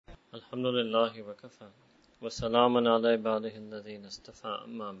الحمد لله وكفى وسلام على عباده الذين اصطفى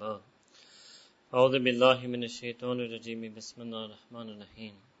أما بعد أعوذ بالله من الشيطان الرجيم بسم الله الرحمن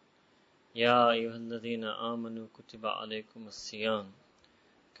الرحيم يا أيها الذين آمنوا كتب عليكم الصيام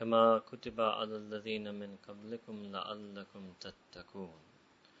كما كتب على الذين من قبلكم لعلكم تتقون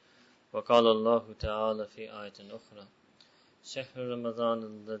وقال الله تعالى في آية أخرى شهر رمضان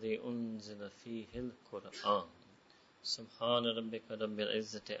الذي أنزل فيه القرآن سبحان ربك رب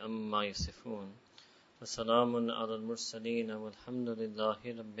العزة عما يصفون وسلام على المرسلين والحمد لله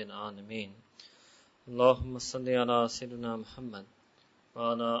رب العالمين اللهم صل على سيدنا محمد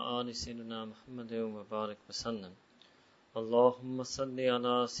وعلى آل سيدنا محمد وبارك وسلم اللهم صل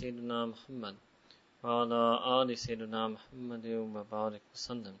على سيدنا محمد وعلى آل سيدنا محمد وبارك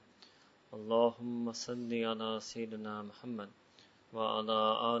وسلم اللهم صل على سيدنا محمد وعلى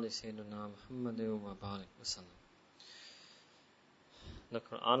آل سيدنا محمد وبارك وسلم. The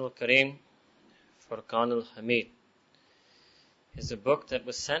Quran al-Kareem, Furqan al-Hamid, is a book that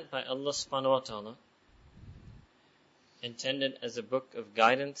was sent by Allah subhanahu wa ta'ala, intended as a book of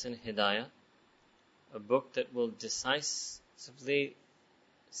guidance and hidayah, a book that will decisively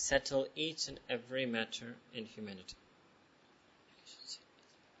settle each and every matter in humanity.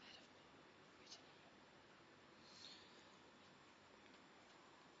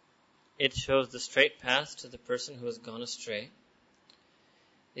 It shows the straight path to the person who has gone astray.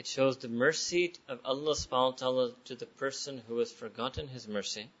 It shows the mercy of Allah subhanahu wa ta'ala to the person who has forgotten His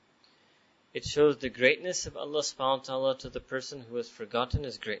mercy. It shows the greatness of Allah subhanahu wa ta'ala to the person who has forgotten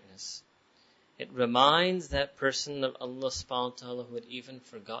His greatness. It reminds that person of Allah subhanahu wa ta'ala who had even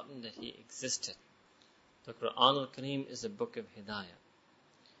forgotten that He existed. The Quran al-Kareem is a book of hidayah.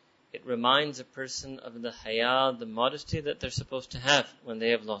 It reminds a person of the haya, the modesty that they're supposed to have when they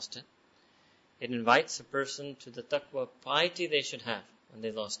have lost it. It invites a person to the taqwa, piety they should have when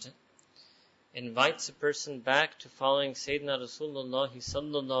they lost it. It invites a person back to following Sayyidina Rasulullah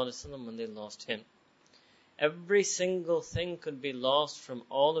sallallahu alaihi wasallam when they lost him. Every single thing could be lost from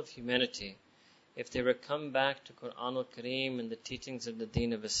all of humanity if they were come back to Quran al-Kareem and the teachings of the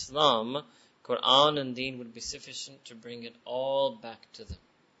Deen of Islam. Quran and Deen would be sufficient to bring it all back to them.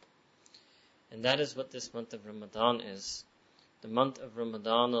 And that is what this month of Ramadan is. The month of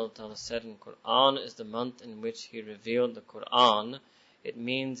Ramadan, Allah Ta'ala said in Quran, is the month in which He revealed the Quran. It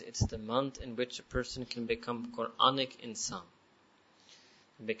means it's the month in which a person can become Quranic insan.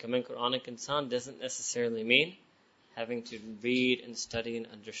 Becoming Quranic insan doesn't necessarily mean having to read and study and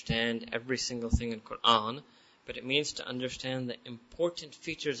understand every single thing in Quran, but it means to understand the important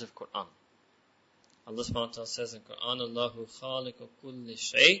features of Quran. Allah subhanahu wa ta'ala says in Quran, Allahu khaliqu kulli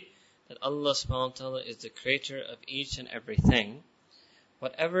shay, that Allah subhanahu wa ta'ala is the creator of each and everything.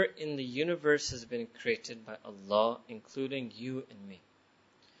 Whatever in the universe has been created by Allah, including you and me.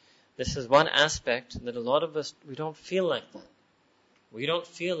 This is one aspect that a lot of us, we don't feel like that. We don't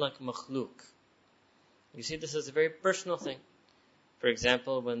feel like makhluk. You see, this is a very personal thing. For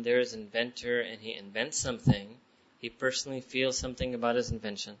example, when there is an inventor and he invents something, he personally feels something about his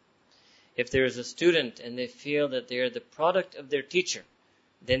invention. If there is a student and they feel that they are the product of their teacher,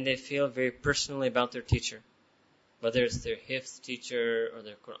 then they feel very personally about their teacher. Whether it's their hifz teacher or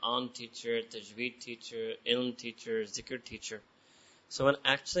their Quran teacher, tajweed teacher, ilm teacher, zikr teacher. So when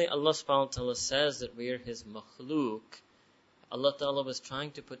actually Allah subhanahu wa ta'ala says that we are His makhluk, Allah ta'ala was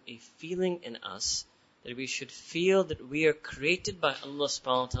trying to put a feeling in us that we should feel that we are created by Allah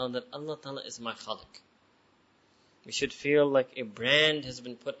subhanahu wa ta'ala, that Allah ta'ala is my khaliq. We should feel like a brand has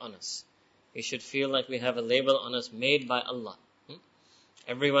been put on us. We should feel like we have a label on us made by Allah.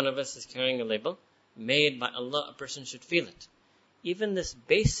 Every one of us is carrying a label made by Allah. A person should feel it. Even this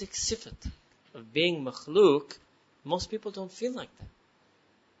basic sifat of being makhluk, most people don't feel like that.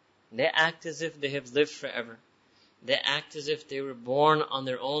 They act as if they have lived forever. They act as if they were born on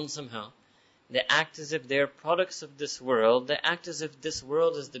their own somehow. They act as if they are products of this world. They act as if this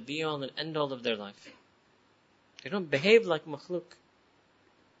world is the be-all and end-all of their life. They don't behave like makhluk.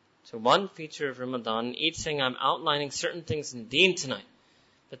 So one feature of Ramadan, each thing I'm outlining certain things in Deen tonight,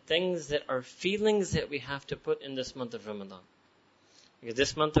 but things that are feelings that we have to put in this month of Ramadan. Because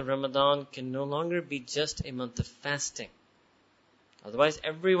this month of Ramadan can no longer be just a month of fasting. Otherwise,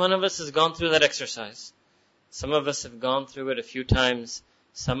 every one of us has gone through that exercise. Some of us have gone through it a few times.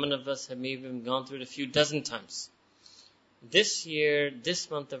 Some of us have even gone through it a few dozen times. This year, this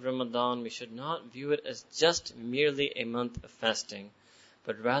month of Ramadan, we should not view it as just merely a month of fasting,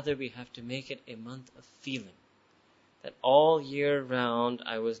 but rather we have to make it a month of feeling. That all year round,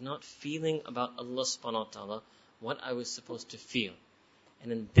 I was not feeling about Allah subhanahu wa ta'ala what I was supposed to feel.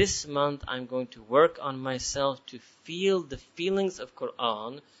 And in this month, I'm going to work on myself to feel the feelings of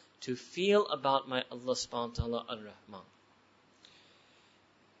Quran, to feel about my Allah subhanahu wa ta'ala ar-Rahman.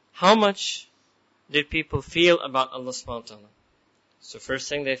 How much did people feel about Allah subhanahu wa ta'ala? So first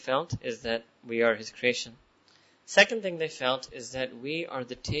thing they felt is that we are His creation. Second thing they felt is that we are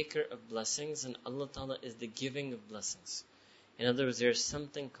the taker of blessings and Allah ta'ala is the giving of blessings. In other words, there's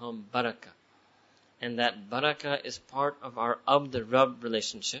something called barakah. And that barakah is part of our Abd-Rabb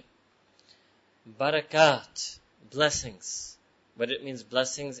relationship. Barakat, blessings. But it means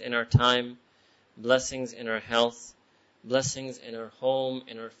blessings in our time, blessings in our health, blessings in our home,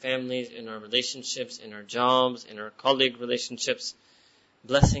 in our families, in our relationships, in our jobs, in our colleague relationships,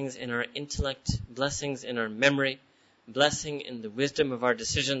 blessings in our intellect, blessings in our memory, blessing in the wisdom of our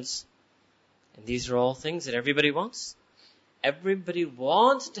decisions. And these are all things that everybody wants. Everybody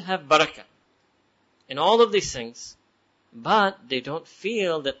wants to have barakah in all of these things, but they don't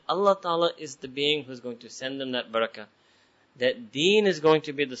feel that Allah Ta'ala is the being who's going to send them that barakah, that deen is going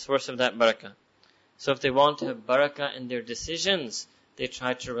to be the source of that barakah. So if they want to have barakah in their decisions, they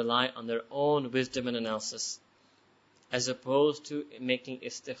try to rely on their own wisdom and analysis, as opposed to making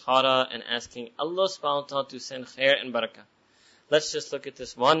istikhara and asking Allah subhanahu wa ta'ala to send khair and barakah. Let's just look at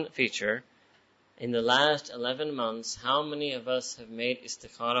this one feature. In the last 11 months, how many of us have made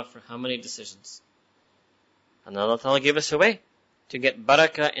istikhara for how many decisions? And Allah Ta'ala gave us a way to get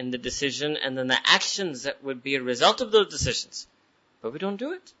barakah in the decision and then the actions that would be a result of those decisions. But we don't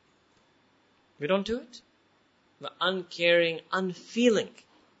do it. We don't do it. We're uncaring, unfeeling.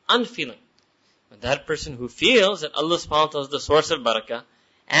 But that person who feels that Allah subhanahu wa ta'ala is the source of barakah,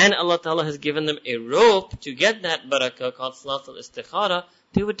 and Allah Ta'ala has given them a rope to get that barakah called Salatul Istikhara,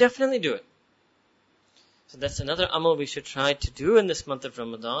 they would definitely do it. So that's another amal we should try to do in this month of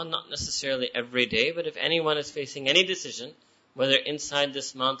Ramadan, not necessarily every day, but if anyone is facing any decision, whether inside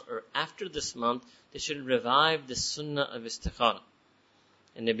this month or after this month, they should revive the sunnah of istikhara.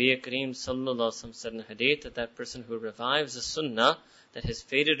 And Nabi Kareem sallallahu alaihi wasallam said in hadith that that person who revives the sunnah that has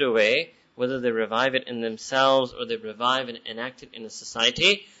faded away, whether they revive it in themselves or they revive and enact it in a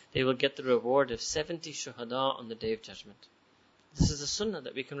society, they will get the reward of 70 shuhada on the Day of Judgment. This is a sunnah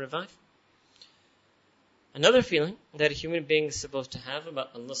that we can revive. Another feeling that a human being is supposed to have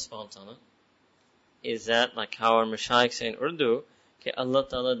about Allah subhanahu wa ta'ala is that, like how our mashayikh say in Urdu, कि Allah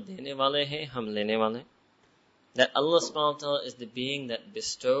ta'ala dene wale hai, hum lene wale. That Allah subhanahu wa ta'ala is the being that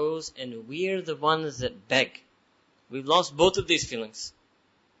bestows and we're the ones that beg. We've lost both of these feelings.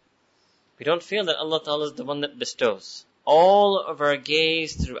 We don't feel that Allah ta'ala is the one that bestows. All of our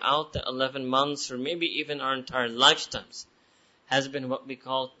gaze throughout the 11 months or maybe even our entire lifetimes has been what we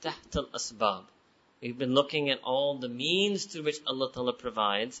call taht al-asbab. We've been looking at all the means through which Allah Ta'ala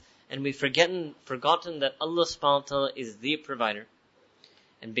provides, and we've forgotten that Allah subhanahu wa ta'ala is the provider.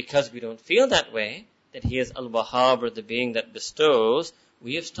 And because we don't feel that way, that He is Al-Wahhab or the being that bestows,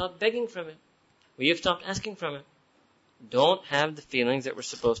 we have stopped begging from Him. We have stopped asking from Him. Don't have the feelings that we're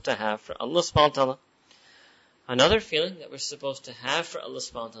supposed to have for Allah subhanahu wa ta'ala. Another feeling that we're supposed to have for Allah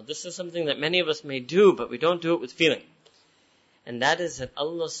subhanahu wa ta'ala, this is something that many of us may do, but we don't do it with feeling. And that is that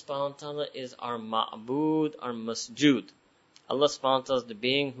Allah subhanahu wa ta'ala is our ma'bud, our masjood. Allah subhanahu wa ta'ala is the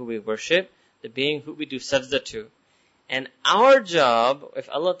being who we worship, the being who we do sajda to. And our job, if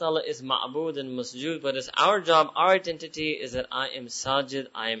Allah ta'ala is ma'bud and masjood, what is our job, our identity is that I am sajid,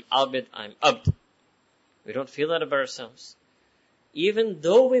 I am abid, I am abd. We don't feel that about ourselves. Even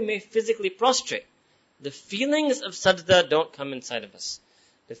though we may physically prostrate, the feelings of sajda don't come inside of us.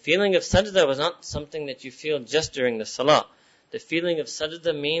 The feeling of sajda was not something that you feel just during the salah. The feeling of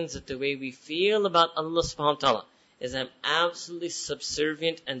sajda means that the way we feel about Allah subhanahu wa ta'ala is I'm absolutely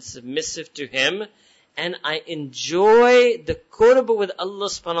subservient and submissive to Him, and I enjoy the qurb with Allah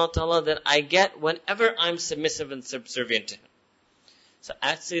subhanahu wa ta'ala that I get whenever I'm submissive and subservient to Him. So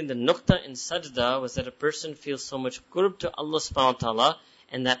actually the nuqta in sajda was that a person feels so much qurb to Allah subhanahu wa ta'ala,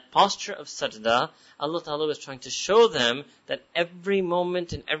 and that posture of sajda, Allah Ta'ala was trying to show them that every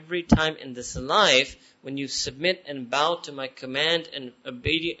moment and every time in this life, when you submit and bow to my command and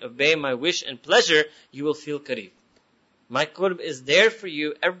obey my wish and pleasure, you will feel qareeb. My qurb is there for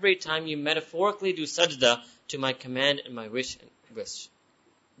you every time you metaphorically do sajda to my command and my wish and wish.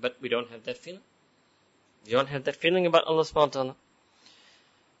 But we don't have that feeling. We don't have that feeling about Allah subhanahu wa ta'ala.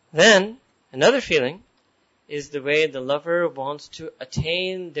 Then, another feeling is the way the lover wants to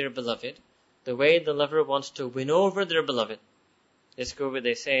attain their beloved, the way the lover wants to win over their beloved. Isko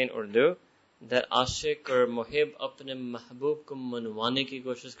they say in Urdu, that आशिक और मुहिब अपने महबूब को मनवाने की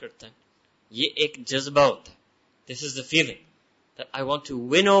कोशिश करता है. ये एक जज्बा होता है. This is the feeling that I want to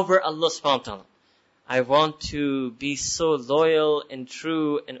win over Allah subhanahu wa ta'ala. I want to be so loyal and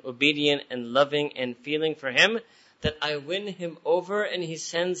true and obedient and loving and feeling for him that I win him over and he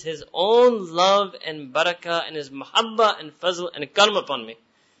sends his own love and barakah and his mahabba and fazl and karam upon me.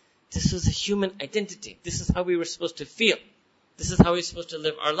 This was a human identity. This is how we were supposed to feel. This is how we're supposed to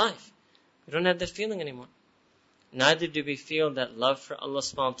live our life. We don't have that feeling anymore. Neither do we feel that love for Allah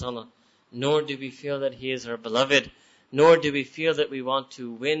subhanahu wa ta'ala, nor do we feel that He is our beloved, nor do we feel that we want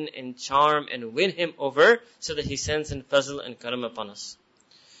to win and charm and win Him over so that He sends in fazl and karam upon us.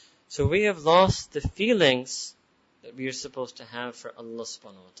 So we have lost the feelings that we are supposed to have for Allah subhanahu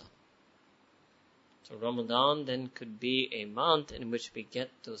wa ta'ala. So Ramadan then could be a month in which we get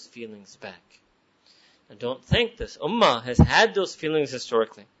those feelings back. Now don't think this ummah has had those feelings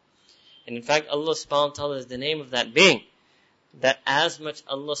historically. And in fact, Allah subhanahu wa ta'ala is the name of that being. That as much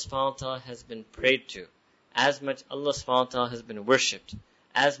Allah subhanahu wa ta'ala has been prayed to, as much Allah subhanahu wa ta'ala has been worshipped,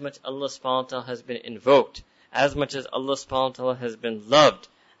 as much Allah subhanahu wa ta'ala has been invoked, as much as Allah subhanahu wa ta'ala has been loved,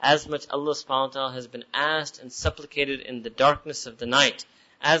 as much Allah subhanahu wa ta'ala has been asked and supplicated in the darkness of the night,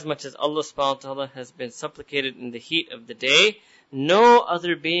 as much as Allah subhanahu wa ta'ala has been supplicated in the heat of the day, no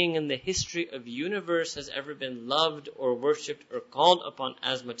other being in the history of universe has ever been loved or worshipped or called upon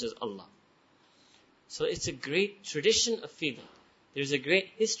as much as Allah. So it's a great tradition of feeling. There's a great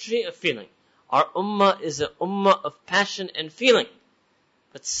history of feeling. Our ummah is an ummah of passion and feeling.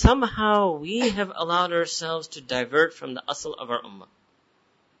 But somehow we have allowed ourselves to divert from the asl of our ummah.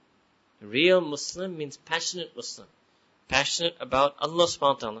 Real Muslim means passionate Muslim. Passionate about Allah subhanahu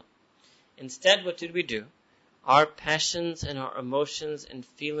wa ta'ala. Instead, what did we do? Our passions and our emotions and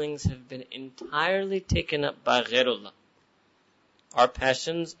feelings have been entirely taken up by ghairullah. Our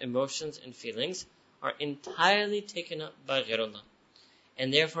passions, emotions, and feelings are entirely taken up by ghairullah.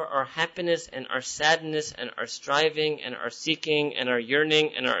 And therefore our happiness and our sadness and our striving and our seeking and our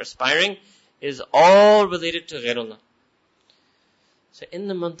yearning and our aspiring is all related to ghairullah. So in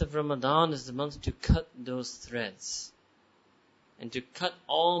the month of Ramadan is the month to cut those threads. And to cut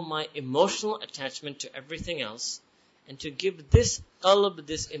all my emotional attachment to everything else. And to give this qalb,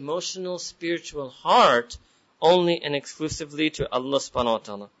 this emotional, spiritual heart, only and exclusively to Allah subhanahu wa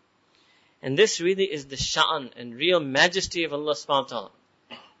ta'ala. And this really is the sha'an and real majesty of Allah subhanahu wa ta'ala.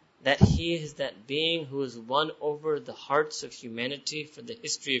 That He is that being who has won over the hearts of humanity for the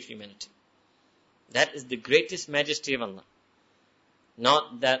history of humanity. That is the greatest majesty of Allah.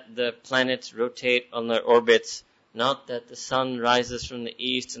 Not that the planets rotate on their orbits, not that the sun rises from the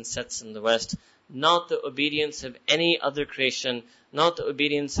east and sets in the west, not the obedience of any other creation, not the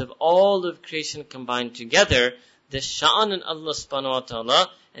obedience of all of creation combined together. The sha'an in Allah subhanahu wa ta'ala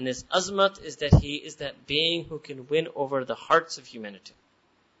and His azmat is that He is that being who can win over the hearts of humanity.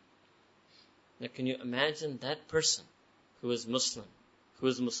 Now can you imagine that person who is Muslim, who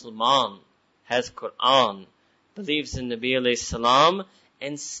is Musliman, has Quran, believes in Nabi alayhi salam,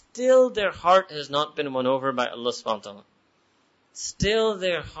 and still their heart has not been won over by Allah subhanahu wa ta'ala. Still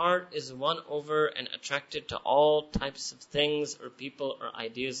their heart is won over and attracted to all types of things or people or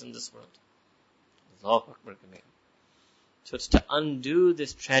ideas in this world. Allahu Akbar kabir. So it's to undo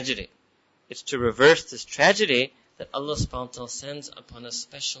this tragedy. It's to reverse this tragedy that Allah subhanahu wa ta'ala sends upon us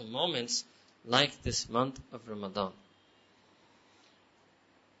special moments like this month of Ramadan.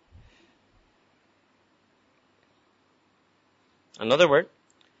 Another word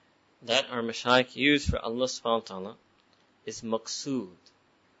that our mashayikh use for Allah subhanahu wa ta'ala is maqsood.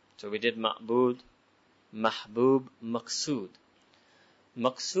 So we did ma'bud, mahbub, maqsood.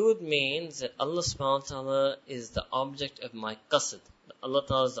 Maqsood means that Allah subhanahu wa ta'ala is the object of my qasd. Allah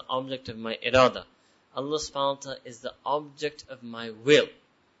ta'ala is the object of my irada. Allah subhanahu wa ta'ala is the object of my will.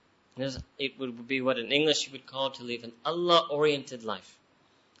 It would be what in English you would call to live an Allah-oriented life.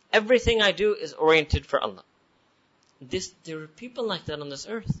 Everything I do is oriented for Allah. There were people like that on this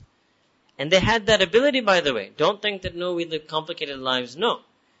earth. And they had that ability, by the way. Don't think that, no, we live complicated lives. No.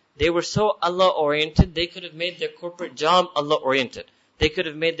 They were so Allah-oriented, they could have made their corporate job Allah-oriented. They could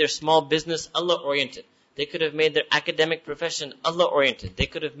have made their small business Allah-oriented. They could have made their academic profession Allah-oriented. They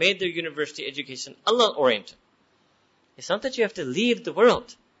could have made their university education Allah-oriented. It's not that you have to leave the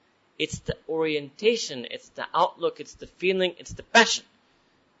world. It's the orientation, it's the outlook, it's the feeling, it's the passion.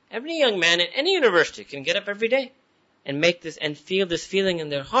 Every young man in any university can get up every day and make this and feel this feeling in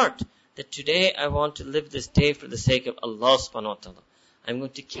their heart that today I want to live this day for the sake of Allah subhanahu wa ta'ala. I'm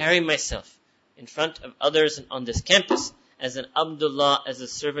going to carry myself in front of others and on this campus as an Abdullah, as a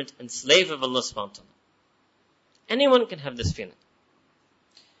servant and slave of Allah subhanahu wa ta'ala. Anyone can have this feeling.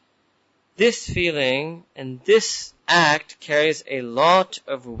 This feeling and this act carries a lot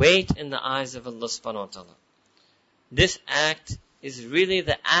of weight in the eyes of Allah subhanahu wa ta'ala. This act is really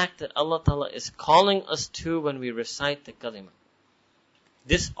the act that Allah Ta'ala is calling us to when we recite the kalima.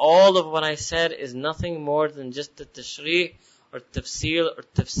 This, all of what I said, is nothing more than just the tashrih or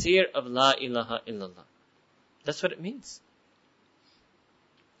tafsir of La ilaha illallah. That's what it means.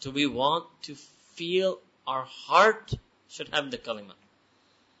 So we want to feel our heart should have the kalima.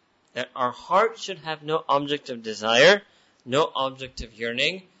 That our heart should have no object of desire, no object of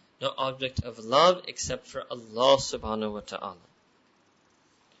yearning, no object of love except for Allah subhanahu wa ta'ala.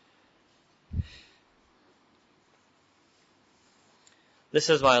 This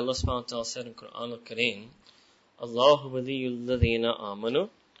is why Allah subhanahu wa ta'ala said in Quran al-Kareem, Allahu waliyul ladhina amanu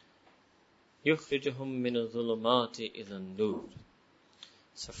yukhrijuhum min adh-dhulumati ila an-nur.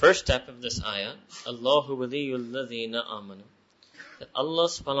 So first step of this ayah, Allahu waliyul ladhina amanu. That Allah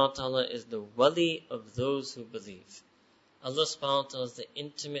subhanahu wa ta'ala is the wali of those who believe. Allah subhanahu wa ta'ala is the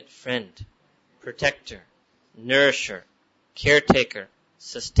intimate friend, protector, nourisher, caretaker,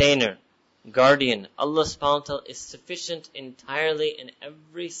 sustainer, guardian. Allah subhanahu wa ta'ala is sufficient entirely in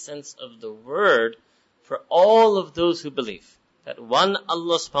every sense of the word for all of those who believe. That one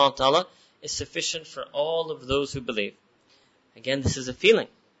Allah subhanahu wa ta'ala is sufficient for all of those who believe. Again, this is a feeling.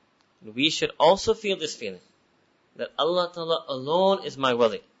 We should also feel this feeling. That Allah Ta'ala alone is my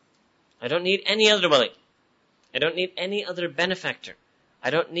wali. I don't need any other wali. I don't need any other benefactor.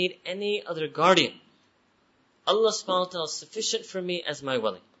 I don't need any other guardian. Allah subhanahu wa ta'ala is sufficient for me as my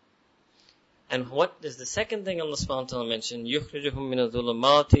wali. And what is the second thing Allah subhanahu wa ta'ala mentioned? يُخْرِجُهُمْ مِنَ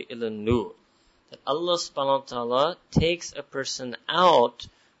الظُّلُمَاتِ إِلَى النُّورِ. That Allah subhanahu wa ta'ala takes a person out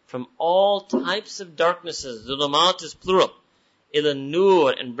from all types of darknesses. Zulumat is plural. Ila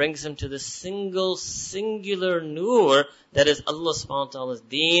nur, and brings him to the singular nur that is Allah subhanahu wa ta'ala's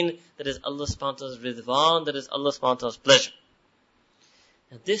deen, that is Allah subhanahu wa ta'ala's ridwan, that is Allah subhanahu wa ta'ala's pleasure.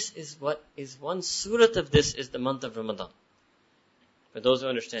 Now this is what is one surat of this is the month of Ramadan. For those who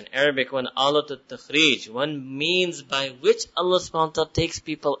understand Arabic, one alat al-takhrij, one means by which Allah subhanahu wa ta'ala takes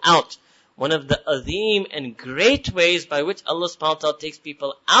people out. One of the azim and great ways by which Allah subhanahu wa ta'ala takes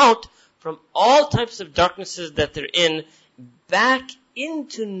people out from all types of darknesses that they're in, back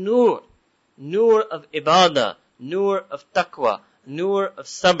into nur. Nur of ibadah, nur of taqwa, nur of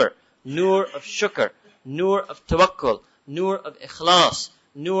sabr, nur of shukr, nur of tawakkul, nur of ikhlas,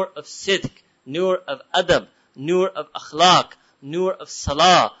 nur of sidq, nur of adab, nur of akhlaq, nur of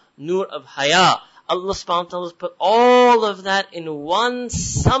salah, nur of haya. Allah subhanahu wa ta'ala has put all of that in one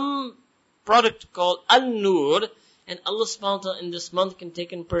product called an-nur, and Allah subhanahu wa ta'ala in this month can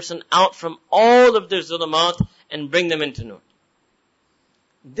take a person out from all of their zulumat and bring them into nur.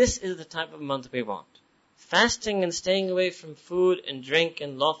 This is the type of month we want. Fasting and staying away from food and drink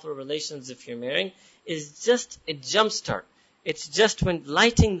and lawful relations if you're marrying is just a jump start. It's just when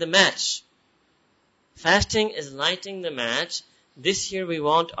lighting the match. Fasting is lighting the match. This year we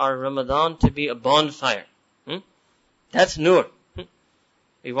want our Ramadan to be a bonfire. That's nur.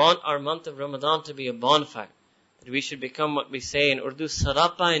 We want our month of Ramadan to be a bonfire. That we should become what we say in Urdu,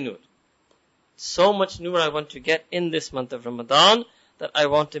 sarapa nur. So much nur I want to get in this month of Ramadan that I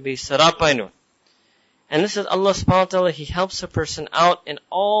want to be sarapa nur. And this is Allah subhanahu wa ta'ala, He helps a person out in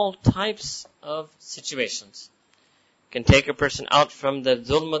all types of situations. Can take a person out from the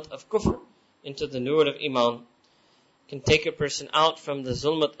zulmat of kufr into the nur of iman. Can take a person out from the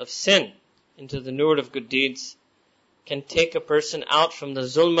zulmat of sin into the nur of good deeds. Can take a person out from the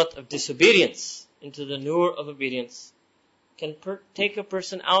zulmat of disobedience into the nur of obedience. Can take a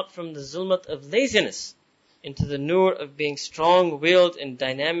person out from the zulmat of laziness into the nur of being strong-willed and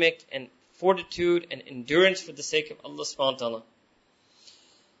dynamic and fortitude and endurance for the sake of Allah subhanahu wa ta'ala.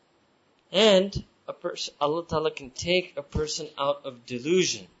 And Allah ta'ala can take a person out of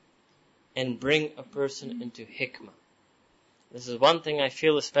delusion and bring a person into hikmah. This is one thing I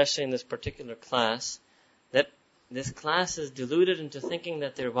feel especially in this particular class, that this class is deluded into thinking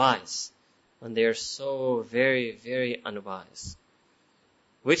that they're wise when they are so very, very unwise.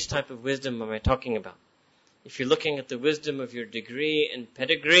 Which type of wisdom am I talking about? If you're looking at the wisdom of your degree and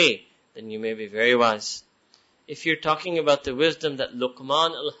pedigree, then you may be very wise. If you're talking about the wisdom that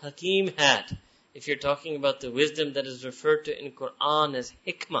Luqman al-Hakim had, if you're talking about the wisdom that is referred to in Quran as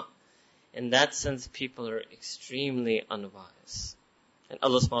hikmah, in that sense people are extremely unwise. And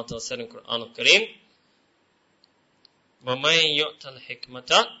Allah subhanahu wa ta'ala said in Quran al-Kareem, وَمَن يُؤْتَ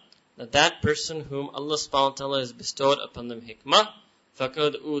الْحِكْمَةَ, that person whom Allah subhanahu wa ta'ala has bestowed upon them hikmah,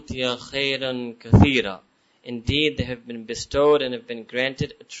 فَقَدْ أُوتِيَ خَيْرًا كَثِيرًا. Indeed, they have been bestowed and have been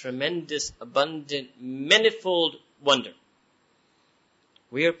granted a tremendous, abundant, manifold wonder.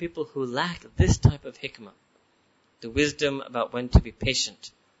 We are people who lack this type of hikmah. The wisdom about when to be patient.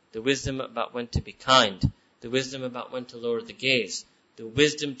 The wisdom about when to be kind. the wisdom about when to lower the gaze, the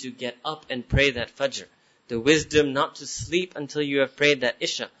wisdom to get up and pray that Fajr, the wisdom not to sleep until you have prayed that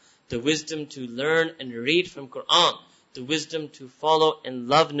Isha, the wisdom to learn and read from Quran, the wisdom to follow and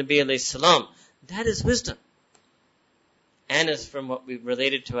love Nabi alayhi salam. That is wisdom. And as from what we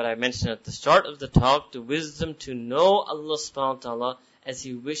related to what I mentioned at the start of the talk, the wisdom to know Allah subhanahu wa ta'ala as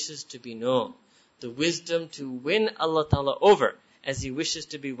He wishes to be known. The wisdom to win Allah ta'ala over as He wishes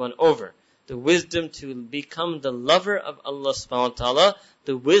to be won over. The wisdom to become the lover of Allah subhanahu wa ta'ala.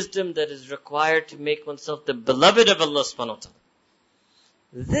 The wisdom that is required to make oneself the beloved of Allah subhanahu wa ta'ala.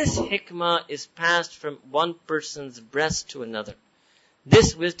 This hikmah is passed from one person's breast to another.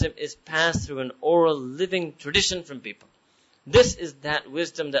 This wisdom is passed through an oral living tradition from people. This is that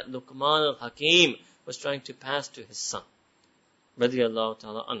wisdom that Luqman al-Hakim was trying to pass to his son. Radiyallahu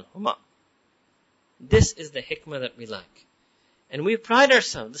ta'ala anhuma. This is the hikmah that we like. And we pride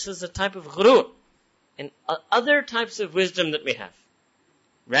ourselves. This is a type of ghurur. And other types of wisdom that we have.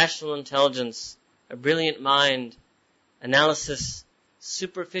 Rational intelligence, a brilliant mind, analysis,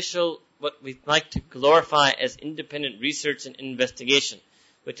 superficial, what we like to glorify as independent research and investigation,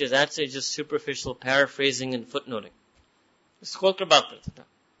 which is actually just superficial paraphrasing and footnoting.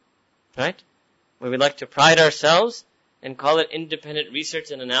 Right? Where we like to pride ourselves and call it independent research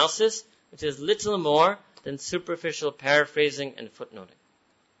and analysis, which is little more than superficial paraphrasing and footnoting.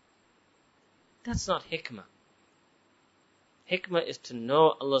 That's not hikmah. Hikmah is to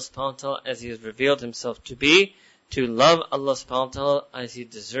know Allah subhanahu wa ta'ala as He has revealed Himself to be, to love Allah subhanahu wa ta'ala as He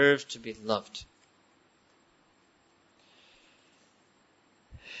deserves to be loved.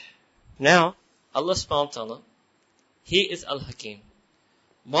 Now, Allah subhanahu wa ta'ala, He is Al-Hakim.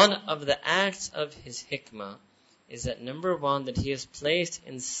 One of the acts of His hikmah is that number one, that He has placed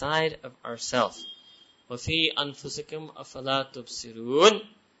inside of ourselves, وَفِي أَنفُسِكُمْ أَفَلَا تُبْصِرُونَ,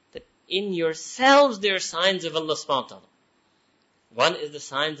 that in yourselves there are signs of Allah subhanahu wa ta'ala. One is the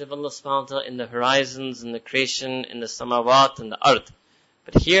signs of Allah subhanahu wa ta'ala in the horizons, in the creation, in the samawat, and the ard.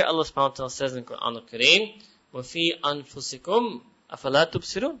 But here Allah subhanahu wa ta'ala says in Quran al-Kareem, وَفِي أَنفُسِكُمْ أَفَلَا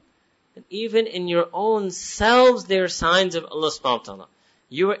تُبْصِرُونَ, that even in your own selves there are signs of Allah subhanahu wa ta'ala.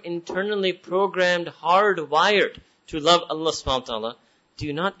 You are internally programmed, hardwired to love Allah subhanahu wa ta'ala. Do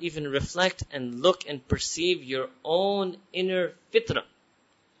you not even reflect and look and perceive your own inner fitrah?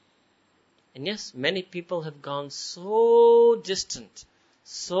 And yes, many people have gone so distant,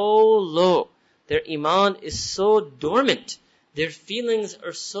 so low. Their iman is so dormant. Their feelings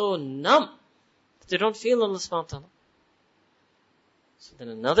are so numb that they don't feel Allah subhanahu wa ta'ala. So then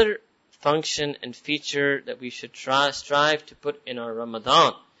another function and feature that we should strive to put in our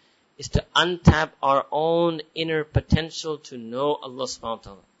Ramadan is to untap our own inner potential to know Allah subhanahu wa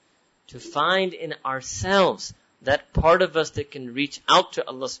ta'ala. To find in ourselves that part of us that can reach out to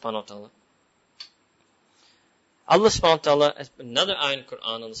Allah subhanahu wa ta'ala. Allah subhanahu wa ta'ala, as another ayah in Quran,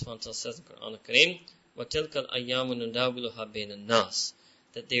 Allah subhanahu wa ta'ala says in Quran al-Kareem, وَتِلْكَ الْأَيَّامُ نُدَاوِلُهَا بَيْنَ النَّاسِ,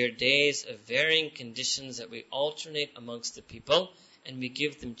 that they are days of varying conditions that we alternate amongst the people, and we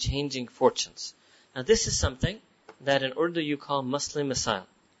give them changing fortunes. Now this is something that in Urdu you call Muslim Masail.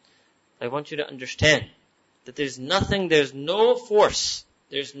 I want you to understand that there's no force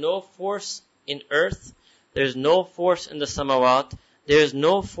in earth, there's no force in the samawat, there's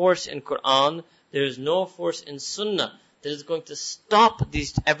no force in Quran, there's no force in Sunnah that is going to stop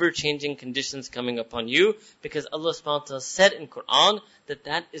these ever-changing conditions coming upon you, because Allah subhanahu wa ta'ala said in Quran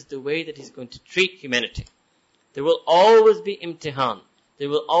that is the way that He's going to treat humanity. There will always be imtihan. There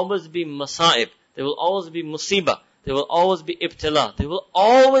will always be masa'ib. There will always be musibah. There will always be ibtila. They will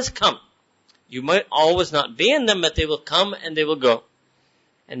always come. You might always not be in them, but they will come and they will go.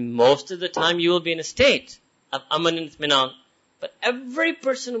 And most of the time you will be in a state of aman and itminan. But every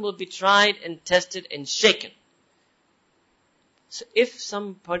person will be tried and tested and shaken. So if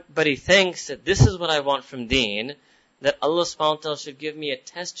somebody thinks that this is what I want from deen, that Allah subhanahu wa ta'ala should give me a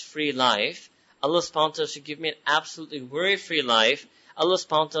test-free life, Allah subhanahu wa ta'ala should give me an absolutely worry-free life, Allah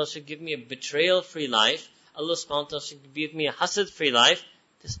subhanahu wa ta'ala should give me a betrayal-free life, Allah subhanahu wa ta'ala should give me a hasad-free life,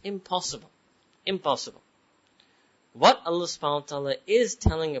 this is impossible. Impossible. What Allah subhanahu wa ta'ala is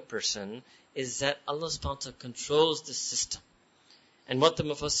telling a person is that Allah subhanahu wa ta'ala controls the system. And what the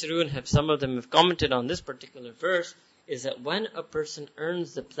Mufassirun some of them have commented on this particular verse, is that when a person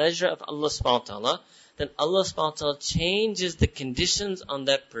earns the pleasure of Allah subhanahu wa ta'ala, then Allah subhanahu wa ta'ala changes the conditions on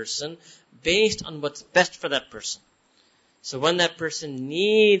that person based on what's best for that person. So when that person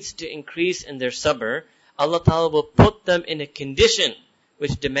needs to increase in their sabr, Allah ta'ala will put them in a condition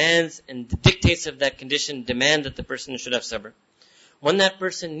which demands and the dictates of that condition demand that the person should have sabr. When that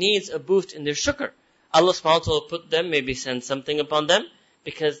person needs a boost in their shukr, Allah subhanahu wa ta'ala will put them, maybe send something upon them,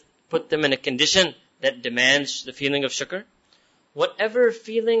 put them in a condition that demands the feeling of shukr. Whatever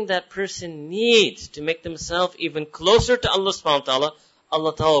feeling that person needs to make themselves even closer to Allah subhanahu wa ta'ala,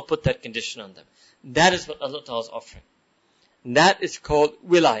 Allah ta'ala will put that condition on them. That is what Allah ta'ala is offering. That is called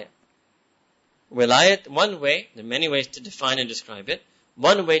wilayah. Wilayat, one way, there are many ways to define and describe it.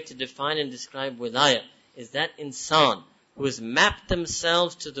 One way to define and describe wilayah is that insan who has mapped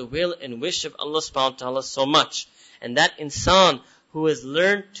themselves to the will and wish of Allah subhanahu wa ta'ala so much. And that insan who has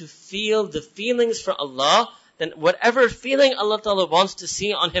learned to feel the feelings for Allah, then whatever feeling Allah ta'ala wants to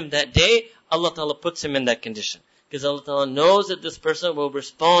see on him that day, Allah ta'ala puts him in that condition. Because Allah ta'ala knows that this person will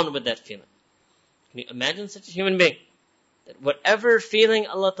respond with that feeling. Can you imagine such a human being? That whatever feeling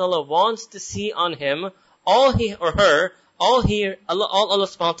Allah ta'ala wants to see on him, all he or her, all Allah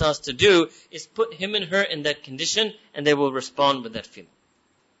subhanahu wa ta'ala has to do is put him and her in that condition, and they will respond with that feeling.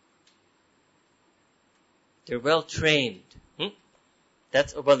 They're well trained.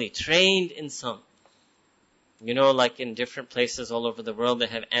 That's a wali, trained in some. You know, like in different places all over the world, they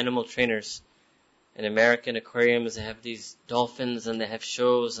have animal trainers. In American aquariums, they have these dolphins and they have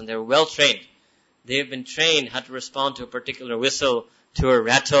shows, and they're well trained. They've been trained how to respond to a particular whistle, to a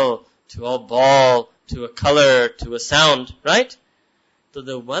rattle, to a ball, to a color, to a sound, right? So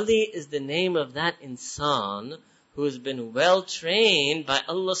the wali is the name of that insan who has been well trained by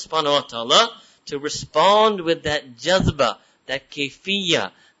Allah subhanahu wa ta'ala to respond with that jazba, that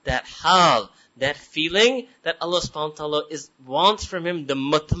kayfiyya, that hal, that feeling that Allah subhanahu wa ta'ala wants from him, the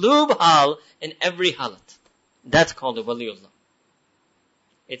matlub hal in every halat. That's called the waliullah.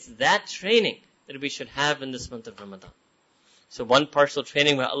 It's that training that we should have in this month of Ramadan. So one partial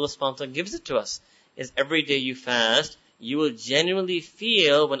training where Allah subhanahu wa ta'ala gives it to us is every day you fast, you will genuinely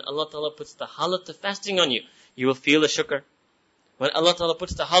feel when Allah ta'ala puts the halat of fasting on you, you will feel the shukr. When Allah ta'ala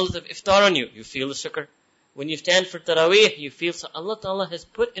puts the halat of iftar on you, you feel the shukr. When you stand for taraweeh, you feel, so Allah ta'ala has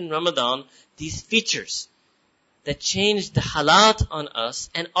put in Ramadan these features that change the halat on us,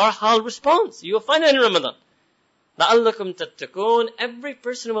 and our hal responds. You will find that in Ramadan. لَعَلَّكُمْ تَتَّقُونَ. Every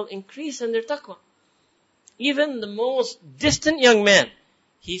person will increase in their taqwa. Even the most distant young man,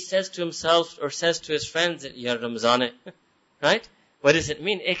 he says to himself or says to his friends, Ya Ramzan hai. Right? What does it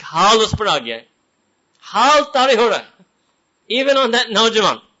mean? Ek hal us par aa gaya hai. Hal tari ho raha hai. Even on that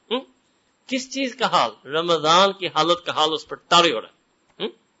naujawan. Kis cheez ka hal? Ramadan ki halat ka hal us par tari ho raha hai.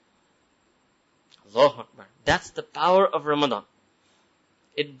 Allahu Akbar. That's the power of Ramadan.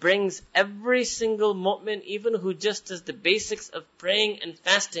 It brings every single mu'min, even who just does the basics of praying and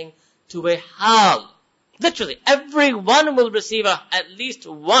fasting, to a hal. Literally, everyone will receive at least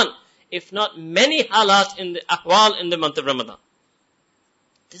one, if not many halat in the ahwal in the month of Ramadan.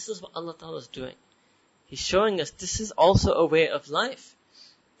 This is what Allah Ta'ala is doing. He's showing us this is also a way of life.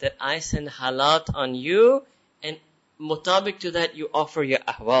 That I send halat on you, and mutabik to that you offer your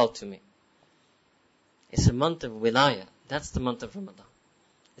ahwal to me. It's a month of wilayah. That's the month of Ramadan.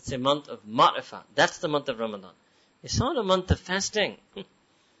 It's a month of ma'rifah. That's the month of Ramadan. It's not a month of fasting.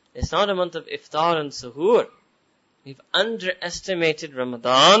 It's not a month of iftar and suhoor. We've underestimated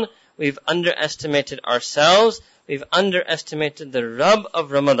Ramadan. We've underestimated ourselves. We've underestimated the Rabb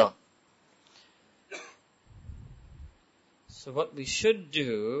of Ramadan. So what we should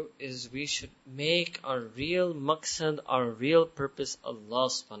do is we should make our real maqsad, our real purpose, Allah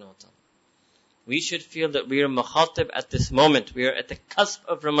subhanahu wa ta'ala. We should feel that we are mukhatib at this moment. We are at the cusp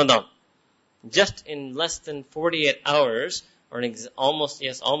of Ramadan. Just in less than 48 hours, or almost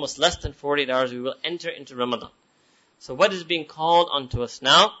less than 48 hours, we will enter into Ramadan. So what is being called onto us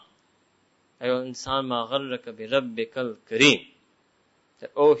now? Ayo insan ma gharraka bi rabbikal kareem.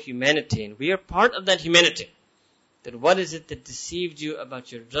 That, oh humanity, and we are part of that humanity. That what is it that deceived you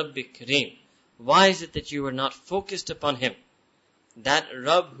about your Rabbi Kareem? Why is it that you were not focused upon Him? That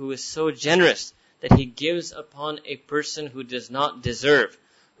Rabb who is so generous that He gives upon a person who does not deserve,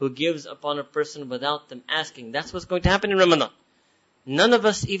 who gives upon a person without them asking. That's what's going to happen in Ramadan. None of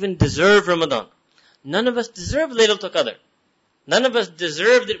us even deserve Ramadan. None of us deserve Laylatul Qadr. None of us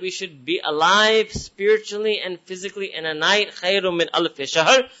deserve that we should be alive spiritually and physically in a night khayrun min alfi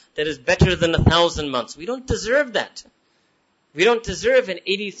shahr that is better than 1,000 months. We don't deserve that. We don't deserve an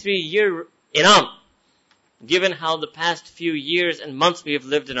 83-year inam, given how the past few years and months we have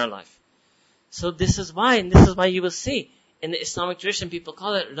lived in our life. So this is why, and this is why you will see, in the Islamic tradition, people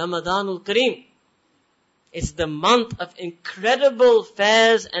call it Ramadanul Kareem. It's the month of incredible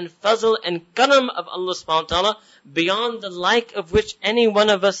faiz and fazl and karam of Allah subhanahu wa ta'ala, beyond the like of which any one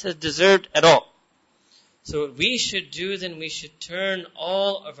of us has deserved at all. So what we should do then, we should turn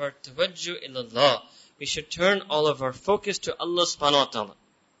all of our tawajjuh ilallah. We should turn all of our focus to Allah subhanahu wa ta'ala.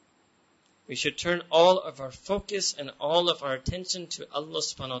 We should turn all of our focus and all of our attention to Allah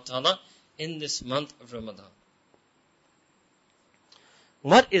subhanahu wa ta'ala in this month of Ramadan.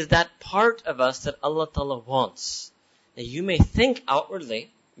 What is that part of us that Allah Ta'ala wants? Now you may think outwardly,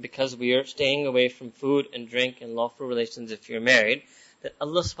 because we are staying away from food and drink and lawful relations if you're married, that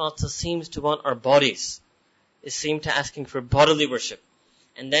Allah subhanahu wa ta'ala seems to want our bodies. It seems to asking for bodily worship.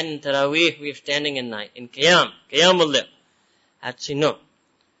 And then in Taraweeh, we are standing in night. In Qiyamul Layl. Actually, no.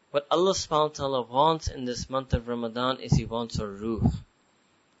 What Allah subhanahu wa ta'ala wants in this month of Ramadan is He wants our ruh.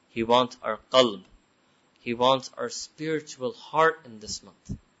 He wants our qalb. He wants our spiritual heart in this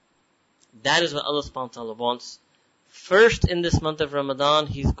month. That is what Allah subhanahu wa ta'ala wants. First in this month of Ramadan,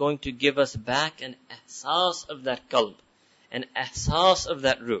 He's going to give us back an ihsas of that qalb. An ihsas of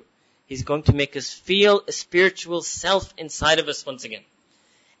that ruh. He's going to make us feel a spiritual self inside of us once again.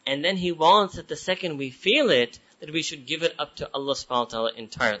 And then He wants that the second we feel it, that we should give it up to Allah subhanahu wa ta'ala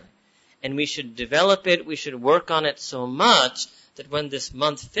entirely. And we should develop it, we should work on it so much that when this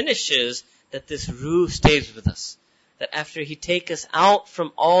month finishes, that this ruh stays with us. That after He takes us out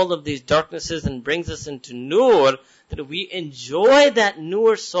from all of these darknesses and brings us into nur, that we enjoy that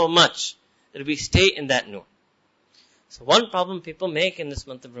nur so much, that we stay in that nur. So one problem people make in this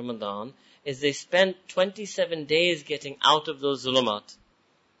month of Ramadan is they spend 27 days getting out of those zulumat.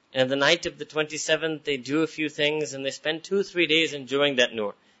 And the night of the 27th, they do a few things and they spend 2-3 days enjoying that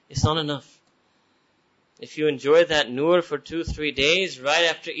nur. It's not enough. If you enjoy that nur for 2-3 days, right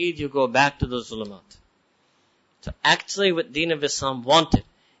after Eid, you go back to those zulumat. So actually what Deen of Islam wanted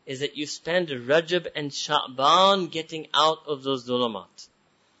is that you spend Rajab and Sha'ban getting out of those zulumat.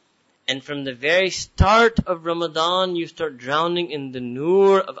 And from the very start of Ramadan, you start drowning in the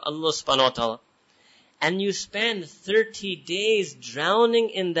nur of Allah subhanahu wa ta'ala. And you spend 30 days drowning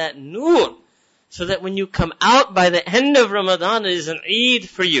in that nur. So that when you come out by the end of Ramadan, it is an Eid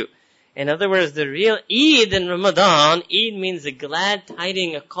for you. In other words, the real Eid in Ramadan, Eid means a glad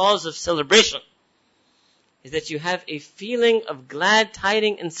tiding, a cause of celebration. Is that you have a feeling of glad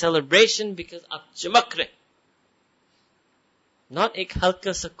tiding and celebration because of chamak. Not ek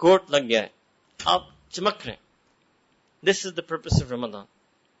halka sa court lag gaya. Aap chamak rahe. This is the purpose of Ramadan.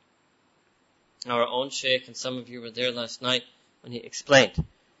 Our own Shaykh, and some of you were there last night when he explained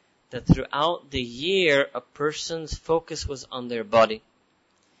that throughout the year, a person's focus was on their body.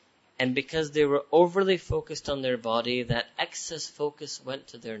 And because they were overly focused on their body, that excess focus went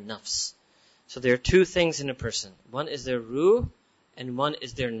to their nafs. So there are two things in a person. One is their ruh, and one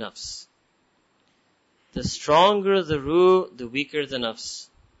is their nafs. The stronger the ruh, the weaker the nafs.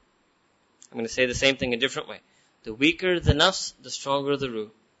 I'm going to say the same thing a different way. The weaker the nafs, the stronger the ruh.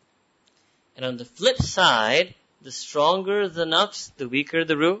 And on the flip side, the stronger the nafs, the weaker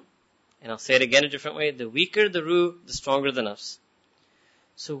the ruh. And I'll say it again a different way. The weaker the ruh, the stronger the nafs.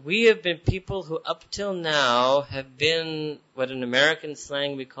 So we have been people who up till now have been what in American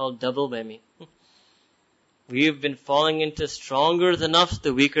slang we call double whammy. We have been falling into stronger the nafs,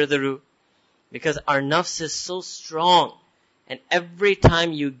 the weaker the ruh. Because our nafs is so strong. And every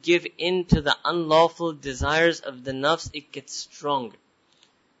time you give in to the unlawful desires of the nafs, it gets stronger.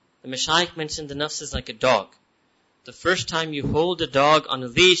 The Mashaykh mentioned the nafs is like a dog. The first time you hold a dog on a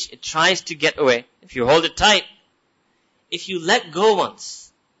leash, it tries to get away. If you hold it tight, if you let go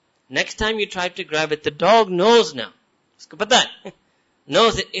once, next time you try to grab it, the dog knows now.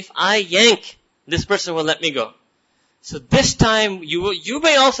 Knows that if I yank, this person will let me go. So this time, you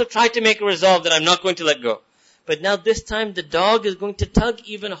may also try to make a resolve that I'm not going to let go. But now this time, the dog is going to tug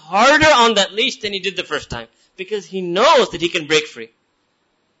even harder on that leash than he did the first time. Because he knows that he can break free.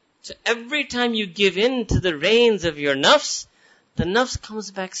 So every time you give in to the reins of your nafs, the nafs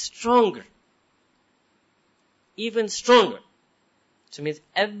comes back stronger. Even stronger. So it means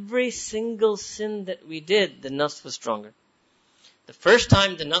every single sin that we did, the nafs was stronger. The first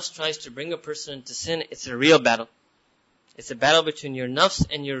time the nafs tries to bring a person into sin, it's a real battle. It's a battle between your nafs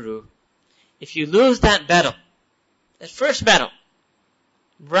and your ruh. If you lose that battle, that first battle,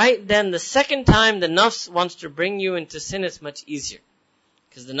 right then the second time the nafs wants to bring you into sin, it's much easier.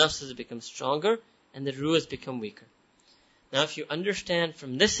 Because the nafs has become stronger and the ruh has become weaker. Now if you understand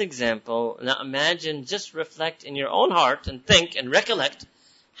from this example, now imagine, just reflect in your own heart and think and recollect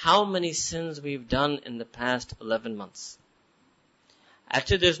how many sins we've done in the past 11 months.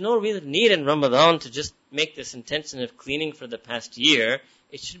 Actually, there's no real need in Ramadan to just make this intention of cleaning for the past year.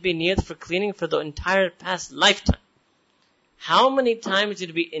 It should be niyat for cleaning for the entire past lifetime. How many times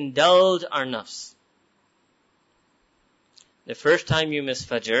did we indulge our nafs? The first time you miss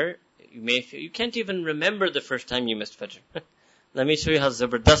Fajr, you can't even remember the first time you missed Fajr. Let me show you how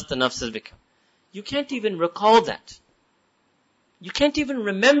zabardast the nafs has become. You can't even recall that. You can't even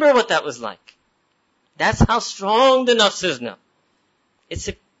remember what that was like. That's how strong the nafs is now. It's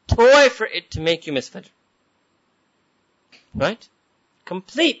a toy for it to make you miss Fajr. Right?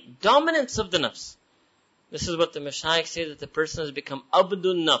 Complete dominance of the nafs. This is what the Mashayikh say, that the person has become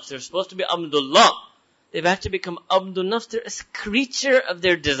Abdul Nafs. They're supposed to be Abdullah. They've had to become Abdul Nafs. They're a creature of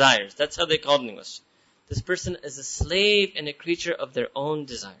their desires. That's how they call it in English. This person is a slave and a creature of their own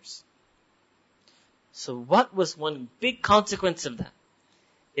desires. So what was one big consequence of that?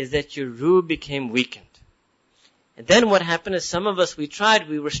 Is that your ruh became weakened. And then what happened is some of us, we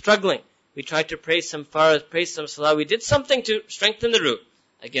were struggling. We tried to pray some farz, pray some salah. We did something to strengthen the ruh.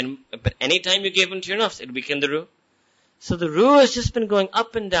 Again, but anytime you gave into your nafs, it weakened the ruh. So the ruh has just been going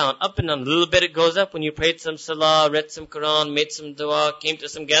up and down, up and down. A little bit it goes up when you prayed some salah, read some Quran, made some dua, came to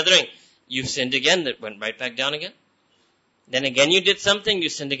some gathering. You sinned again, that went right back down again. Then again you did something, you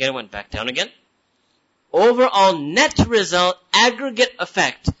sinned again, went back down again. Overall net result, aggregate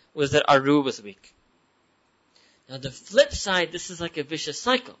effect, was that our ruh was weak. Now the flip side, this is like a vicious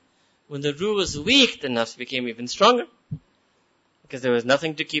cycle. When the ruh was weak, the nafs became even stronger. Because there was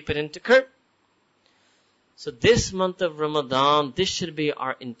nothing to keep it into curb. So this month of Ramadan, this should be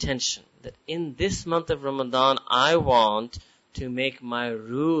our intention. That in this month of Ramadan, I want to make my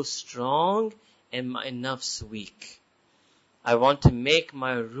ruh strong and my nafs weak. I want to make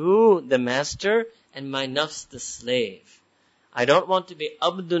my ruh the master and my nafs the slave. I don't want to be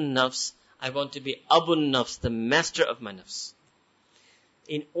Abdul Nafs. I want to be Abu Nafs, the master of my nafs.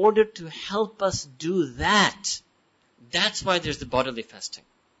 In order to help us do that, that's why there's the bodily fasting.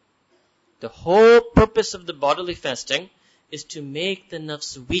 The whole purpose of the bodily fasting is to make the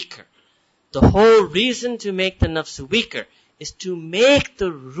nafs weaker. The whole reason to make the nafs weaker is to make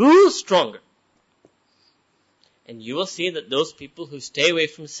the ruh stronger. And you will see that those people who stay away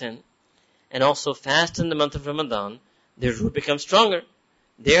from sin and also fast in the month of Ramadan, their ruh becomes stronger.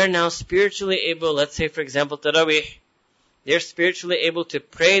 They are now spiritually able, let's say for example Taraweeh, they're spiritually able to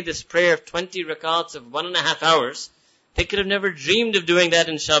pray this prayer of 20 rakats of 1.5 hours. They could have never dreamed of doing that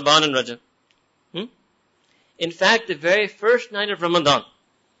in Shaban and Rajab. In fact, the very first night of Ramadan,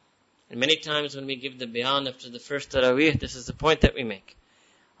 and many times when we give the bayan after the first Taraweeh, this is the point that we make.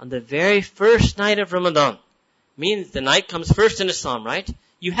 On the very first night of Ramadan, means the night comes first in Islam, right?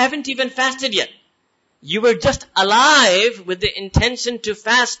 You haven't even fasted yet. You were just alive with the intention to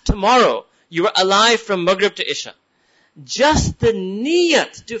fast tomorrow. You were alive from Maghrib to Isha. Just the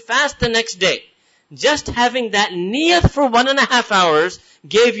niyat to fast the next day, just having that niyat for 1.5 hours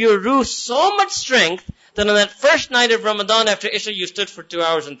gave your ruh so much strength that on that first night of Ramadan after Isha, you stood for 2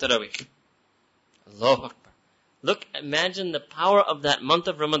 hours in Taraweeh. Allahu Akbar. Look, imagine the power of that month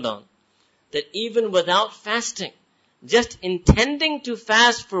of Ramadan, that even without fasting, just intending to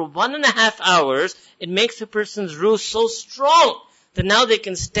fast for 1.5 hours, it makes a person's ruh so strong that now they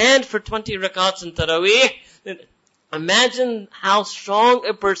can stand for 20 rakats in Taraweeh. Imagine how strong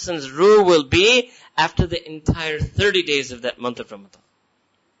a person's ruh will be after the entire 30 days of that month of Ramadan.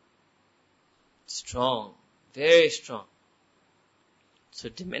 Strong. Very strong. So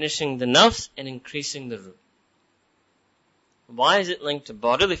diminishing the nafs and increasing the ruh. Why is it linked to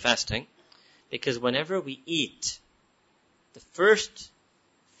bodily fasting? Because whenever we eat, the first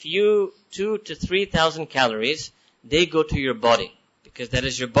few 2,000 to 3,000 calories, they go to your body. Because that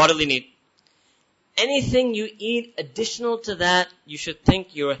is your bodily need. Anything you eat additional to that, you should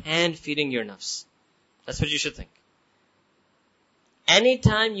think you're hand feeding your nafs. That's what you should think.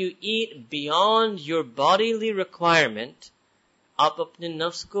 Anytime you eat beyond your bodily requirement, आप अपने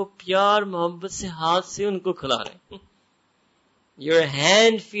नफ्स को प्यार मोहब्बत से हाथ से उनको खिला रहे. You're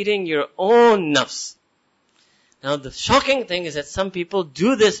hand feeding your own nafs. Now the shocking thing is that some people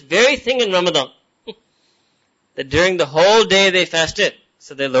do this very thing in Ramadan. That during the whole day they fasted.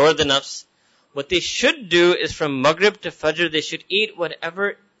 So they lower the nafs. What they should do is from Maghrib to Fajr, they should eat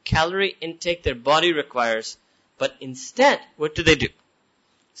whatever calorie intake their body requires. But instead, what do they do?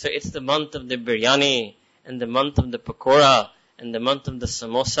 So it's the month of the biryani, and the month of the pakora, and the month of the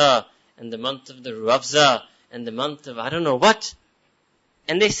samosa, and the month of the ruafza, and the month of I don't know what.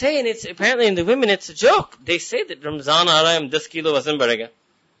 And they say, and it's apparently in the women, it's a joke. They say that Ramzan aa raha hai, 10 kilo wazn badhega.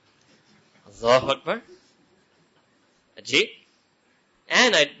 Allahu Akbar. Ajib.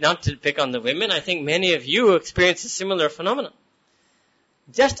 And not to pick on the women, I think many of you experience a similar phenomenon.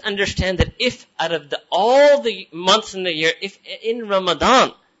 Just understand that if out of all the months in the year, if in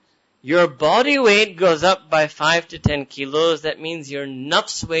Ramadan, your body weight goes up by 5 to 10 kilos, that means your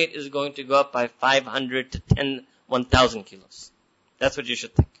nafs weight is going to go up by 500 to 1,000 kilos. That's what you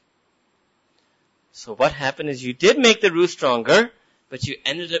should think. So what happened is you did make the ruh stronger, but you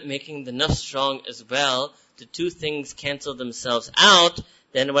ended up making the nafs strong as well. The two things cancel themselves out.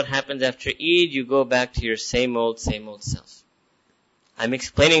 Then what happens after Eid? You go back to your same old self. I'm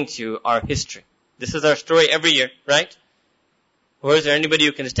explaining to you our history. This is our story every year, right? Or is there anybody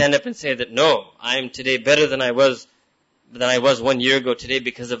who can stand up and say that, no, I am today better than I was 1 year ago today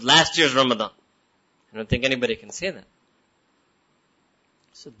because of last year's Ramadan? I don't think anybody can say that.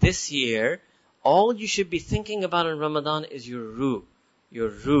 So this year, all you should be thinking about in Ramadan is your ruh, your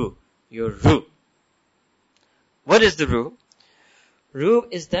ruh, your ruh. What is the ruh? Ruh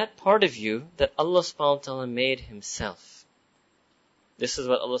is that part of you that Allah subhanahu wa ta'ala made Himself. This is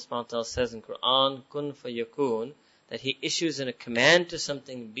what Allah subhanahu wa ta'ala says in Quran, kun fayakun, that He issues in a command to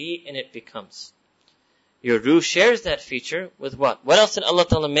something be and it becomes. Your ruh shares that feature with what? What else did Allah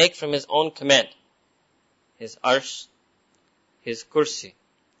ta'ala make from His own command? His arsh, His kursi,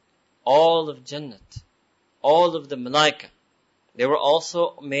 all of Jannat, all of the malaika. They were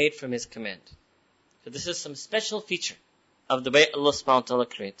also made from His command. So this is some special feature of the way Allah subhanahu wa ta'ala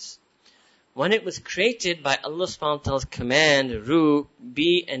creates. When it was created by Allah subhanahu wa ta'ala's command, ruh,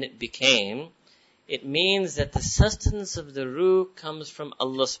 be and it became, it means that the sustenance of the ruh comes from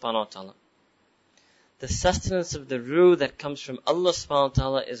Allah subhanahu wa ta'ala. The sustenance of the ruh that comes from Allah subhanahu wa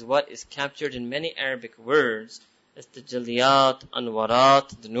ta'ala is what is captured in many Arabic words. It's the jaliyat,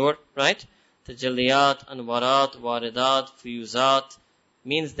 anwarat, the nur, right? The jaliyat, anwarat, waridat, fuyuzat,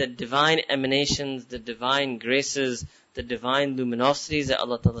 means the divine emanations, the divine graces, the divine luminosities that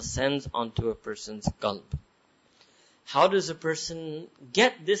Allah ta'ala sends onto a person's qalb. How does a person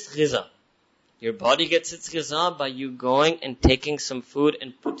get this ghiza? Your body gets its ghiza by you going and taking some food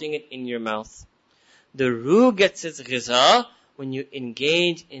and putting it in your mouth. The ruh gets its ghiza when you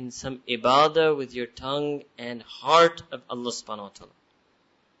engage in some ibadah with your tongue and heart of Allah subhanahu wa ta'ala.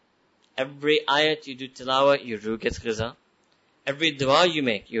 Every ayat you do tilawah, your ruh gets ghiza. Every dua you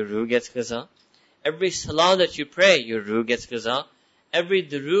make, your ruh gets ghiza. Every salah that you pray, your ruh gets ghiza. Every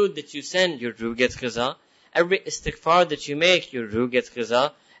durood that you send, your ruh gets ghiza. Every istighfar that you make, your ruh gets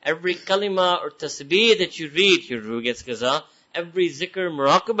ghiza. Every kalima or tasbih that you read, your ruh gets ghiza. Every zikr,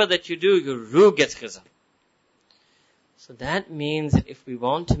 muraqabah that you do, your ruh gets ghiza. So that means that if we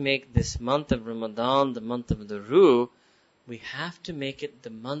want to make this month of Ramadan the month of the ruh, we have to make it the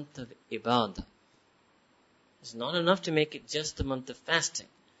month of ibadah. It's not enough to make it just the month of fasting.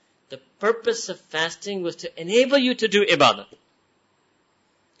 The purpose of fasting was to enable you to do ibadah.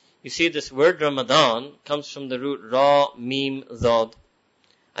 You see, this word Ramadan comes from the root ra, mim, zad.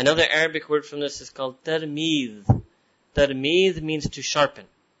 Another Arabic word from this is called tarmeez. Tarmeez means to sharpen.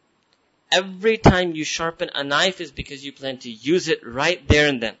 Every time you sharpen a knife is because you plan to use it right there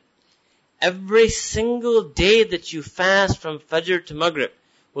and then. Every single day that you fast from Fajr to Maghrib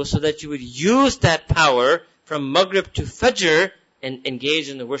was so that you would use that power from Maghrib to Fajr and engage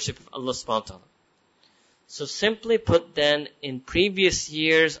in the worship of Allah subhanahu wa ta'ala. So simply put then, in previous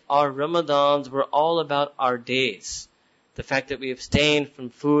years, our Ramadans were all about our days. The fact that we abstain from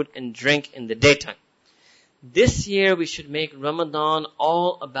food and drink in the daytime. This year we should make Ramadan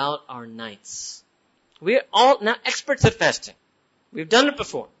all about our nights. We're all now experts at fasting. We've done it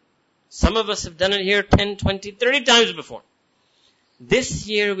before. Some of us have done it here 10, 20, 30 times before. This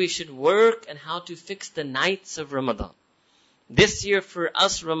year we should work on how to fix the nights of Ramadan. This year for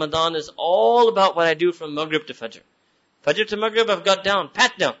us, Ramadan is all about what I do from Maghrib to Fajr. Fajr to Maghrib I've got down,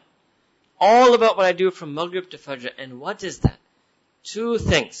 pat down. All about what I do from Maghrib to Fajr. And what is that? Two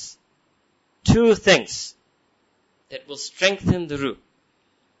things that will strengthen the ruh.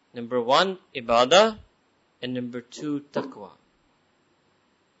 Number 1, ibadah, and number 2, taqwa.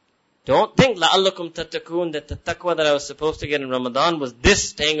 Don't think la'allakum tattaqoon, that the taqwa that I was supposed to get in Ramadan was this,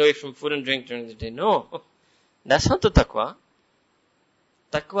 staying away from food and drink during the day. No, that's not the taqwa.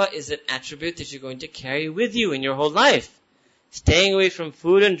 Taqwa is an attribute that you're going to carry with you in your whole life. Staying away from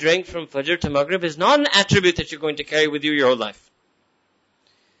food and drink from Fajr to Maghrib is not an attribute that you're going to carry with you your whole life.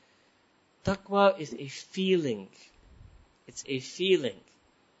 Taqwa is a feeling. It's a feeling.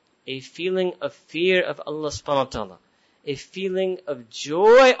 A feeling of fear of Allah subhanahu wa ta'ala. A feeling of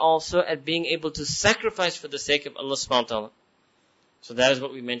joy also at being able to sacrifice for the sake of Allah subhanahu wa ta'ala. So that is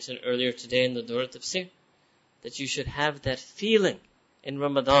what we mentioned earlier today in the Durr Tafsir. That you should have that feeling in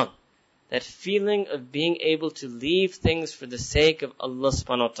Ramadan. That feeling of being able to leave things for the sake of Allah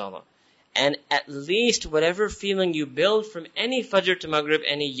subhanahu wa ta'ala. And at least whatever feeling you build from any Fajr to Maghrib,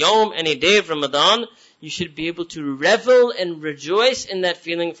 any Yom, any day of Ramadan, you should be able to revel and rejoice in that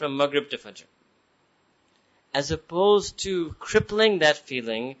feeling from Maghrib to Fajr. As opposed to crippling that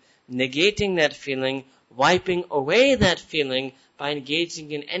feeling, negating that feeling, wiping away that feeling by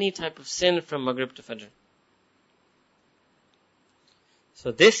engaging in any type of sin from Maghrib to Fajr.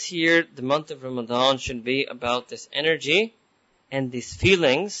 So this year, the month of Ramadan should be about this energy and these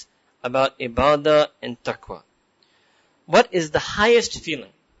feelings about ibadah and taqwa. what is the highest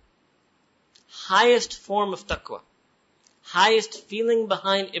feeling? Highest form of taqwa. Highest feeling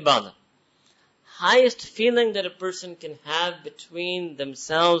behind ibadah. Highest feeling that a person can have between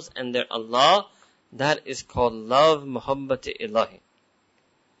themselves and their Allah, that is called love, muhabbat ilahi.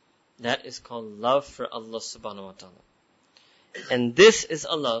 That is called love for Allah subhanahu wa ta'ala. And this is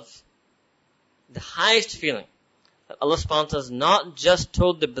a love, the highest feeling, that Allah subhanahu wa ta'ala has not just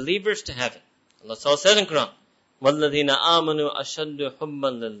told the believers to have it. Allah says in Quran, وَالَّذِينَ آمَنُوا أَشَدُّ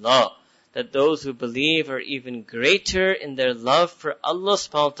حُبًّا لِلَّهِ, that those who believe are even greater in their love for Allah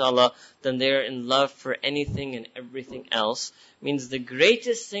subhanahu wa ta'ala than they are in love for anything and everything else. Means the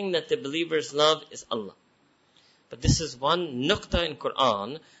greatest thing that the believers love is Allah. But this is one nuqta in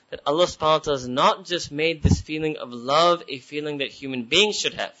Quran, that Allah subhanahu wa ta'ala has not just made this feeling of love a feeling that human beings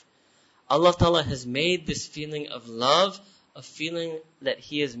should have. Allah ta'ala has made this feeling of love a feeling that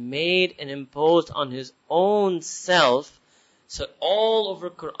He has made and imposed on His own self. So all over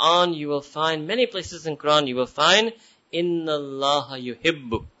Quran you will find, many places in Quran you will find, Inna Allaha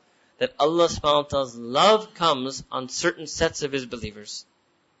yuhibbu, that Allah subhanahu wa ta'ala's love comes on certain sets of His believers.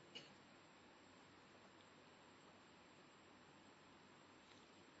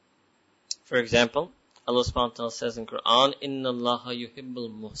 For example, Allah subhanahu wa ta'ala says in Quran, Inna Allaha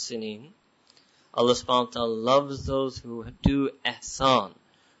yuhibbul muhsinin. Allah subhanahu wa ta'ala loves those who do ihsan,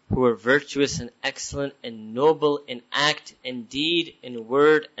 who are virtuous and excellent and noble in act and deed, in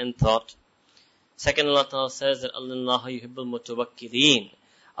word and thought. Second, Allah ta'ala says that Allah yuhibbul mutawakkilin.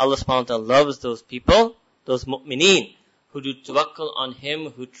 Allah subhanahu wa ta'ala loves those people, those mu'mineen, who do tawakkul on Him,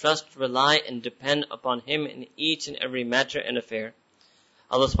 who trust, rely and depend upon Him in each and every matter and affair.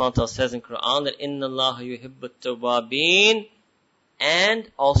 Allah subhanahu wa ta'ala says in Quran that Inna Allah yuhibbut tawabin, and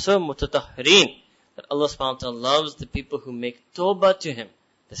also mutatahhirin, that Allah subhanahu wa ta'ala loves the people who make tawbah to Him.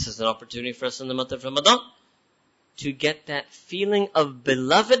 This is an opportunity for us in the month of Ramadan to get that feeling of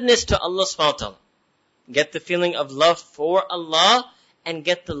belovedness to Allah subhanahu wa ta'ala. Get the feeling of love for Allah and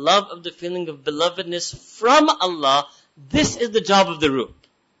get the love of the feeling of belovedness from Allah. This is the job of the ruh.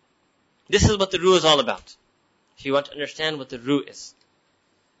 This is what the ruh is all about. If you want to understand what the ruh is.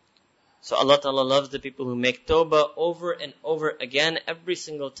 So Allah Ta'ala loves the people who make tawbah over and over again every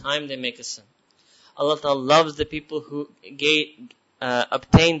single time they make a sin. Allah Ta'ala loves the people who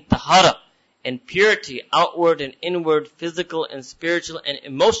obtain tahara and purity, outward and inward, physical and spiritual and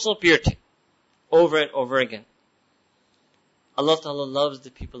emotional purity, over and over again. Allah Ta'ala loves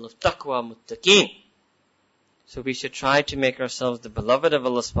the people of taqwa, muttaqeen. So we should try to make ourselves the beloved of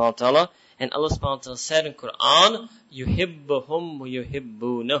Allah subhanahu wa ta'ala. And Allah subhanahu wa ta'ala said in Quran, yuhibbuhum wa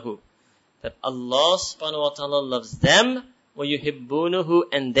yuhibbunahu, that Allah subhanahu wa ta'ala loves them, wa yuhibbunahu,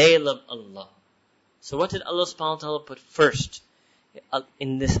 and they love Allah. So what did Allah subhanahu wa ta'ala put first?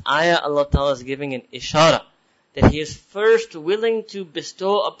 In this ayah, Allah ta'ala is giving an ishara, that He is first willing to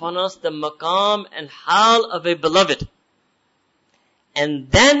bestow upon us the maqam and hal of a beloved.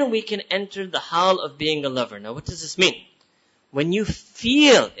 And then we can enter the hal of being a lover. Now what does this mean? When you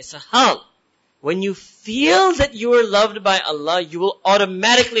feel, it's a hal. When you feel that you are loved by Allah, you will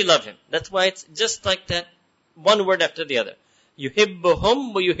automatically love Him. That's why it's just like that, one word after the other.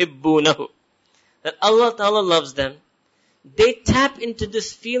 Yuhibbuhum wa yuhibbunahu. That Allah Ta'ala loves them. They tap into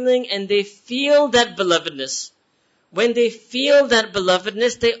this feeling and they feel that belovedness. When they feel that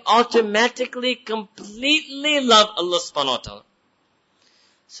belovedness, they automatically, completely love Allah subhanahu wa ta'ala.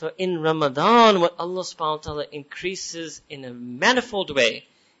 So in Ramadan, what Allah subhanahu wa ta'ala increases in a manifold way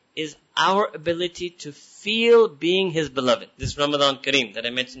is our ability to feel being His beloved. This Ramadan Kareem that I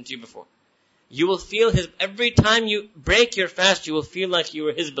mentioned to you before. You will feel every time you break your fast, you will feel like you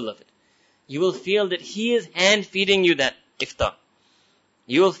are His beloved. You will feel that He is hand feeding you that iftar.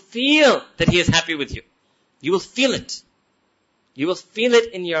 You will feel that He is happy with you. You will feel it. You will feel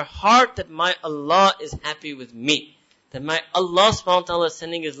it in your heart that my Allah is happy with me. That my Allah subhanahu wa ta'ala is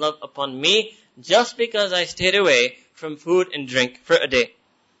sending His love upon me just because I stayed away from food and drink for a day.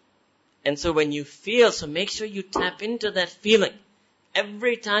 And so when you feel, so make sure you tap into that feeling.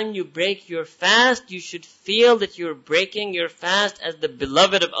 Every time you break your fast, you should feel that you're breaking your fast as the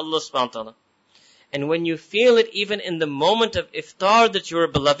beloved of Allah subhanahu wa ta'ala. And when you feel it even in the moment of iftar that you are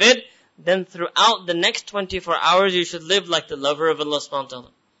beloved, then throughout the next 24 hours you should live like the lover of Allah subhanahu wa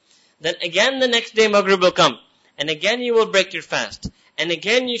ta'ala. Then again the next day Maghrib will come. And again you will break your fast. And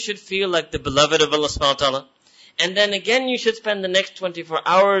again you should feel like the beloved of Allah subhanahu wa ta'ala. And then again you should spend the next 24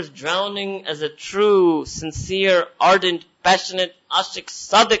 hours drowning as a true, sincere, ardent, passionate, ashik,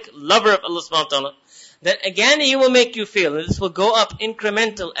 sadiq, lover of Allah subhanahu wa ta'ala. Then again He will make you feel, and this will go up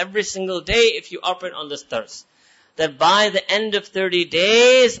incremental every single day if you operate on this thirst. that by the end of 30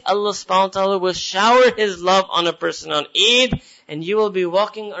 days, Allah subhanahu wa ta'ala will shower His love on a person on Eid, and you will be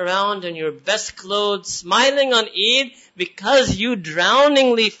walking around in your best clothes, smiling on Eid, because you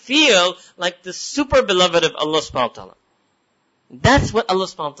drowningly feel like the super beloved of Allah subhanahu wa ta'ala. That's what Allah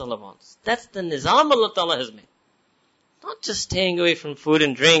subhanahu wa ta'ala wants. That's the nizam Allah ta'ala has made. Not just staying away from food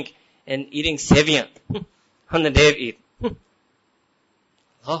and drink and eating seviyan on the day of Eid.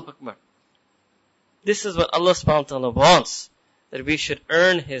 Allahu Akbar. This is what Allah subhanahu wa ta'ala wants. That we should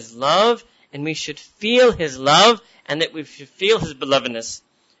earn His love, and we should feel His love, and that we should feel His belovedness.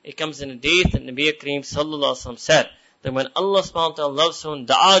 It comes in a hadith that Nabi Kareem sallallahu alaihi wasallam said, that when Allah subhanahu wa ta'ala loves someone,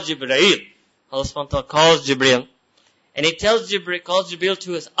 da'a Jibreel. Allah subhanahu wa ta'ala calls Jibreel. And He calls Jibreel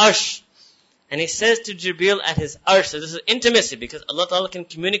to His arsh. And He says to Jibreel at His arsh, so this is intimacy, because Allah ta'ala can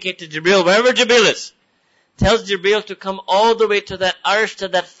communicate to Jibreel wherever Jibreel is. Tells Jibreel to come all the way to that arsh, to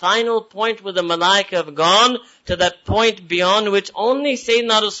that final point where the malaika have gone, to that point beyond which only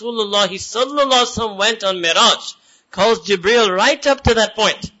Sayyidina Rasulullah sallallahu alaihi wasallam went on Miraj. Calls Jibreel right up to that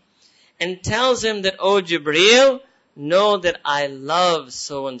point, and tells him that, oh Jibreel, know that I love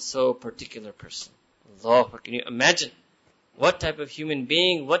so and so particular person. Allah, can you imagine what type of human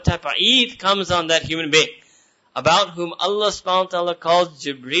being, what type of Eid comes on that human being, about whom Allah subhanahu wa ta'ala calls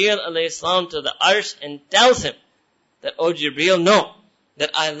Jibreel alayhi salam to the arsh and tells him that, oh Jibreel, know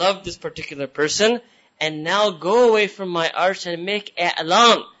that I love this particular person, and now go away from my arsh and make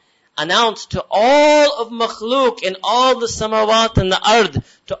i'lan, announce to all of makhluk in all the samawat and the ard,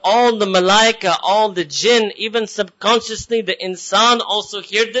 to all the malaika, all the jinn, even subconsciously the insan also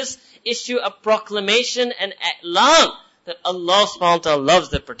hear this, issue a proclamation and i'lan that Allah subhanahu wa ta'ala loves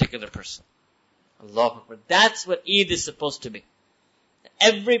that particular person. Allahu Akbar. That's what Eid is supposed to be.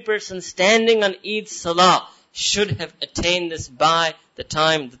 Every person standing on Eid Salah should have attained this by the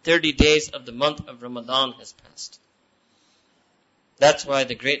time the 30 days of the month of Ramadan has passed. That's why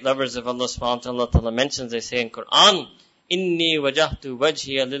the great lovers of Allah subhanahu wa ta'ala mentions, they say in Quran, Inni wajahtu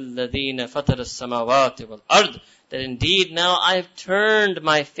wajhiya lilladhina fatara as-samawati wal ard, that indeed now I've turned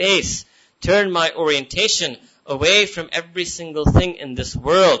my face, turned my orientation away from every single thing in this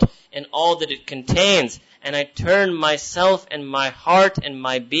world and all that it contains, and I turn myself and my heart and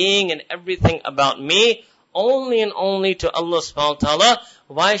my being and everything about me only and only to Allah subhanahu wa ta'ala.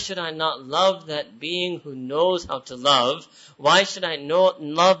 Why should I not love that being who knows how to love? Why should I not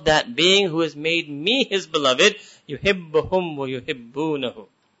love that being who has made me His beloved? Yuhibbuhum wa yuhibbunahu.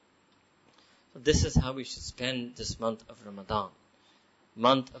 So this is how we should spend this month of Ramadan.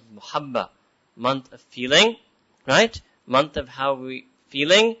 Month of muhabba, month of feeling, right? Month of how we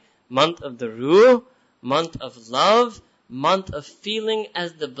feeling, month of the ruh, month of love, month of feeling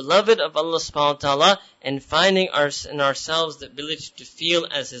as the beloved of Allah subhanahu wa ta'ala, and finding in ourselves the ability to feel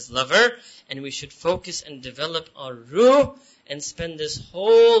as His lover. And we should focus and develop our ruh and spend this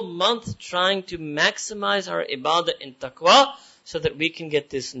whole month trying to maximize our ibadah in taqwa, so that we can get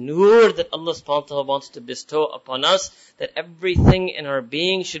this nur that Allah subhanahu wa ta'ala wants to bestow upon us, that everything in our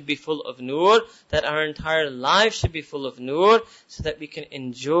being should be full of nur, that our entire life should be full of nur, so that we can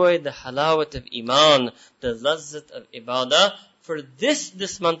enjoy the halawat of iman, the lazzat of ibadah. For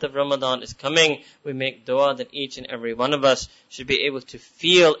this month of Ramadan is coming. We make dua that each and every one of us should be able to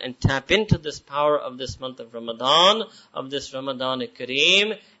feel and tap into this power of this month of Ramadan, of this Ramadan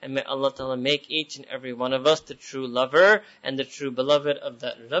Kareem, and may Allah Ta'ala make each and every one of us the true lover and the true beloved of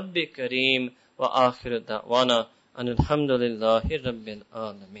that Rabbi Kareem. Wa akhiru da'wana alhamdulillahi rabbil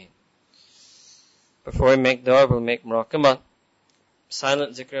alameen. Before we make dua, we'll make muraqabah.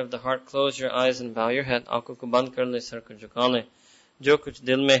 Silent zikr of the heart. Close your eyes and bow your head. आंखों को बंद कर ले, sir को झुका ले. जो कुछ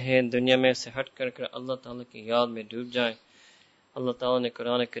दिल में है दुनिया में से हट कर अल्लाह ताला की याद में डूब जाए. Allah Ta'ala ने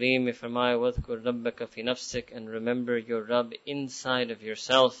कुरान करीम में फरमाया, वज़कुर रब्बक फी नफ्सिक, and remember your Rabb inside of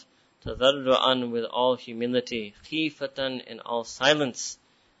yourself, tadarru'an, with all humility, khifatan, in all silence.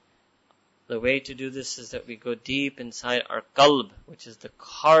 The way to do this is that we go deep inside our qalb, which is the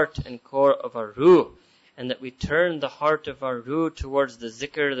heart and core of our ruh, and that we turn the heart of our ruh towards the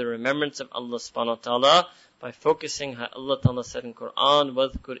zikr, the remembrance of Allah subhanahu wa ta'ala, by focusing how Allah ta'ala said in Quran,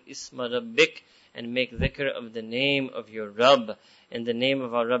 وَذْكُرْ إِسْمَ رَبِّكَ, and make dhikr of the name of your Rabb. And the name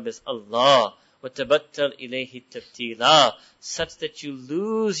of our Rabb is Allah. وَتَبَتَّلْ إِلَيْهِ تَبْتِيلًا, such that you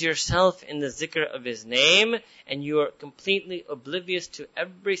lose yourself in the zikr of His name, and you are completely oblivious to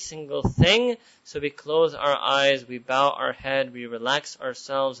every single thing. So we close our eyes, we bow our head, we relax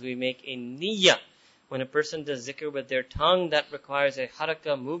ourselves, we make a niyyah. When a person does zikr with their tongue, that requires a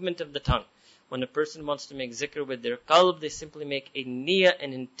harakah, movement of the tongue. When a person wants to make zikr with their qalb, they simply make a niyyah,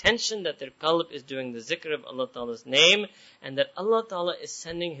 an intention that their qalb is doing the zikr of Allah Ta'ala's name, and that Allah Ta'ala is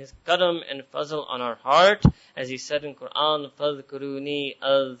sending His karam and fazl on our heart, as He said in Quran, فَاذْكُرُونِي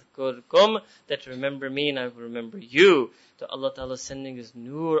أَذْكُرْكُمْ, that remember me and I will remember you. So Allah Ta'ala is sending His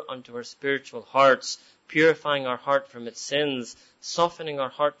nur onto our spiritual hearts, purifying our heart from its sins, softening our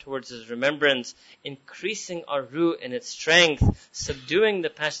heart towards His remembrance, increasing our ruh in its strength, subduing the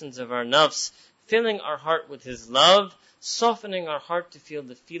passions of our nafs, filling our heart with His love, softening our heart to feel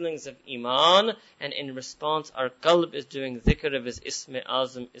the feelings of iman, and in response our qalb is doing dhikr of His Ism-e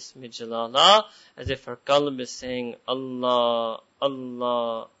Azam, Ism-e Jalala, as if our qalb is saying Allah,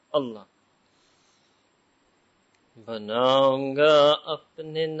 Allah, Allah. بناؤں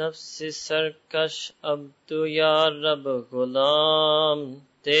اپنے نفس سرکش اب تو یا رب غلام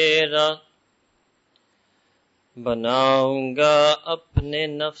تیرا بناؤں گا اپنے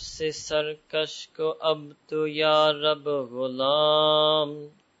نفس سرکش کو اب تو یا رب غلام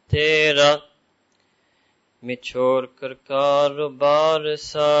تیرا میں چھوڑ کر کاروبار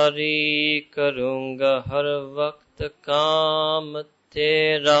ساری کروں گا ہر وقت کام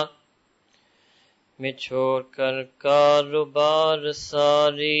تیرا میں چھوڑ کر کاروبار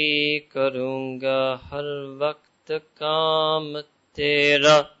ساری کروں گا ہر وقت کام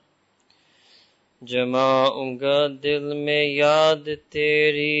تیرا جماؤں گا دل میں یاد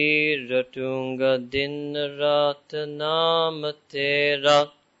تیری رٹوں گا دن رات نام تیرا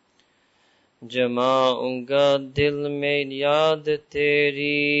جماؤں گا دل میں یاد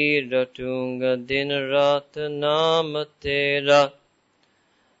تیری رٹوں گا دن رات نام تیرا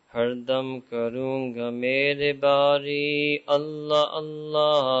ہر دم کروں گا میرے باری اللہ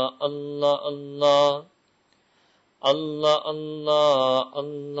اللہ اللہ اللہ اللہ اللہ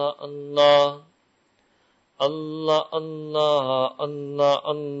اللہ اللہ اللہ اللہ اللہ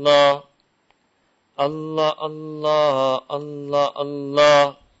اللہ اللہ اللہ اللہ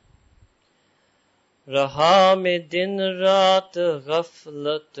اللہ رہا میں دن رات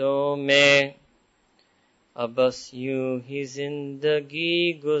غفلتوں میں اب بس یوں ہی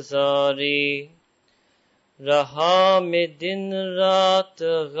زندگی گزاری رہا میں دن رات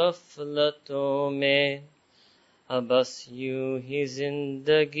غفلتوں میں اب بس یوں ہی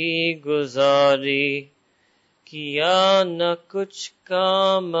زندگی گزاری کیا نہ کچھ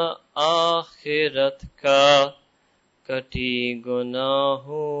کام آخرت کا کٹی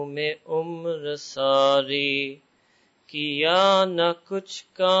گناہوں میں عمر ساری کیا نہ کچھ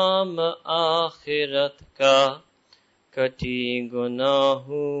کام آخرت کا کٹی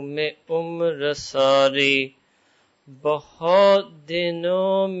گناہوں میں عمر ساری بہت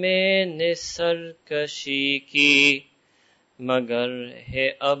دنوں میں نے سرکشی کی مگر ہے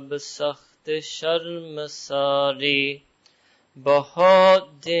اب سخت شرم ساری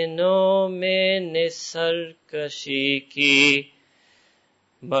بہت دنوں میں نے سرکشی کی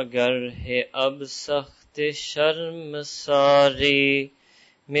مگر ہے اب سخت شرم ساری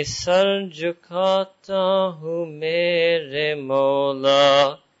میں سر جھکاتا ہوں میرے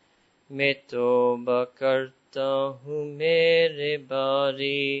مولا میں توبہ کرتا ہوں میرے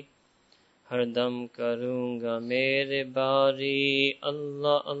باری ہر دم کروں گا میرے باری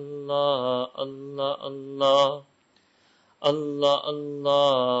اللہ اللہ اللہ اللہ اللہ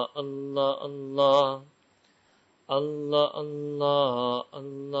اللہ اللہ اللہ اللہ اللہ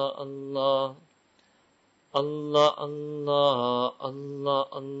اللہ اللہ اللہ اللہ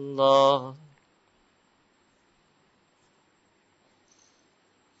اللہ اللہ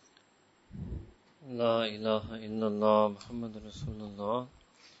لا الہ الا اللہ محمد رسول اللہ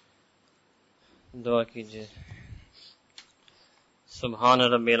دعا کیجئے سبحان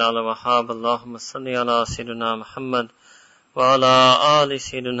ربی العلی وحاب اللہم صلی علی سیدنا محمد وعلی آل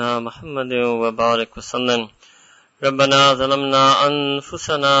سیدنا محمد وبارک وسلم ربنا ظلمنا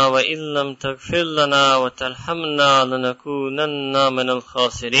أنفسنا وإن لم تغفر لنا وترحمنا لنكونن من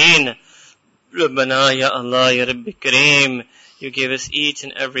الخاسرين ربنا Ya Allah, Ya Rabbi Kareem, you give us each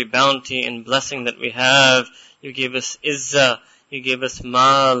and every bounty and blessing that we have. You give us izzah, you give us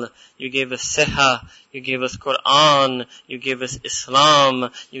mal, you give us siha, you give us Quran, you give us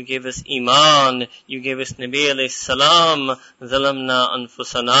Islam, you give us Iman, you give us Nabi alayhi salam. Zalamna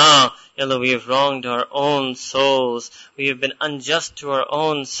anfusana. Ya Allah, we have wronged our own souls. We have been unjust to our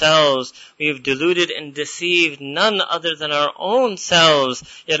own selves. We have deluded and deceived none other than our own selves.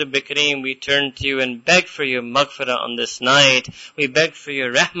 Ya Rabbi Kareem, we turn to you and beg for your maghfirah on this night. We beg for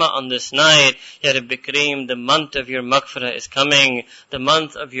your rahmah on this night. Ya Rabbi Kareem, the month of your maghfirah is coming. The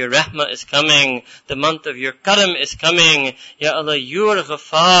month of your rahmah is coming. The month of your karam is coming. Ya Allah, you are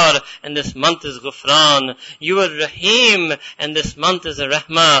Ghaffar, and this month is Ghufran. You are Rahim, and this month is a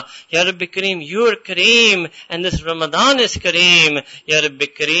Rahmah. Ya Rabbi Kareem, you are Kareem, and this Ramadan is Kareem. Ya Rabbi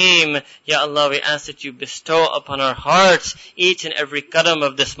Kareem, Ya Allah, we ask that you bestow upon our hearts each and every karam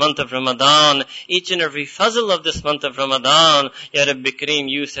of this month of Ramadan, each and every fazl of this month of Ramadan. Ya Rabbi Kareem,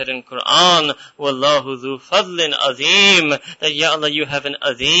 you said in Quran, Wallahu dhu fadlin azim, that Ya Allah, you have an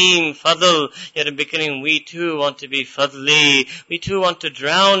azim fadl. Ya Rabbi Kareem, we too want to be fadli. We too want to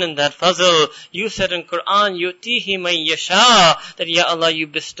drown in that fazl. You said in Quran, Yutihi man yasha, that Ya Allah, you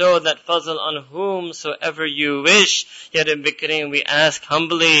bestow that fazl on whomsoever you wish. Ya Rabbi Kareem, we ask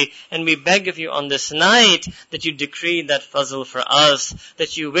humbly and we beg of you on this night that you decree that fazl for us,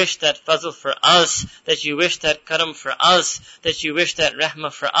 that you wish that fazl for us, that you wish that karam for us, that you wish that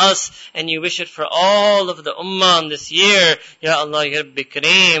rahmah for us, and you wish it for all of the ummah in this year. Ya Allah, Ya Rabbi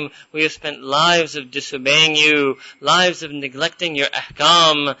Kareem, we have spent lives of disobeying you, lives of neglecting your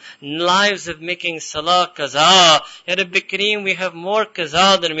ahkam, lives of making salah qaza. Ya Rabbi Kareem, we have more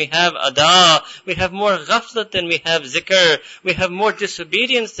qaza than we have ada. We have more ghaflat than we have zikr. We have more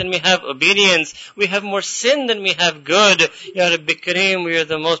disobedience than we have obedience. We have more sin than we have good. Ya Rabbi Kareem, we are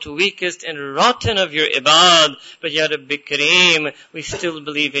the most weakest and rotten of your ibad. But Ya Rabbi Kareem, we still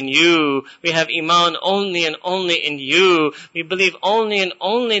believe in you. We have iman only and only in you. We believe only and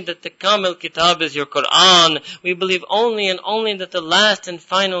only that the Kamil Kitab is your Quran. We believe only and only that the last and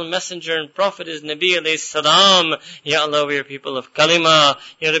final messenger and prophet is Nabi alayhi salam. Ya Allah, we are people of kalima.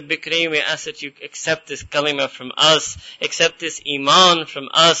 Ya Rabbi Kareem, we ask that you accept this kalima from us, accept this iman from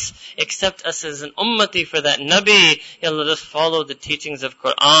us, accept us as an ummati for that Nabi. Ya Allah, let us follow the teachings of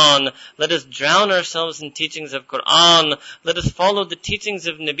Quran. Let us drown ourselves in teachings of Quran. Let us follow the teachings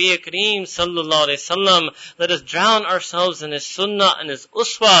of Nabi Kareem sallallahu alayhi wasallam. Let us drown ourselves in his sunnah and his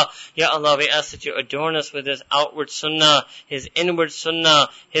uswa. Ya Allah, we ask that you adorn us with his outward sunnah, his inward sunnah,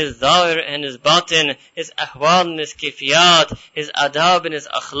 his zahir and his batin, his ahwal and his kifiyat, his adab and his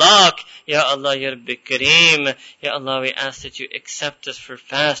akhlaq. Ya Allah, Ya Rabbi Kareem, Ya Allah, we ask that you accept us for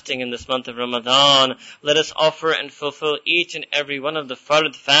fasting in this month of Ramadan. Let us offer and fulfill each and every one of the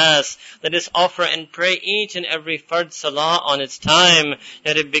fard fasts. Let us offer and pray each and every fard salah on its time.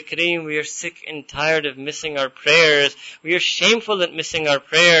 Ya Rabbi Kareem, we are sick and tired of missing our prayers. We are shameful at missing our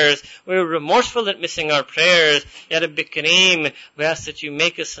prayers. We are remorseful at missing our prayers. Ya Rabbi Kareem, we ask that you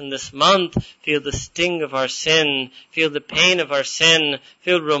make us in this month feel the sting of our sin, feel the pain of our sin,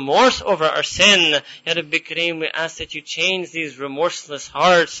 feel remorse over our sin. Ya Rabbi Kareem, we ask that you change these remorseless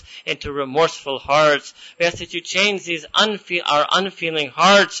hearts into remorseful hearts. We ask that you change these our unfeeling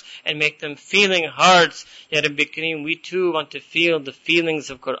hearts and make them feeling hearts. Ya Rabbi Kareem, we too want to feel the feelings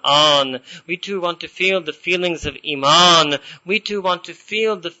of Quran. We too want to feel the feelings of Iman. We too want to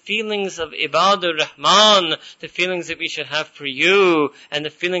feel the feelings of Ibadur Rahman, the feelings that we should have for you, and the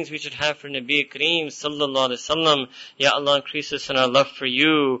feelings we should have for Nabi Kareem sallallahu alaihi wasallam. Ya Allah, increase us in our love for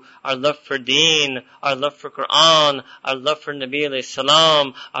you, our love for Deen, our love for Quran, our love for Nabi alayhi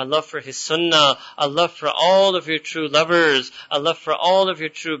salam, our love for his sunnah, our love for all of your true lovers, our love for all of your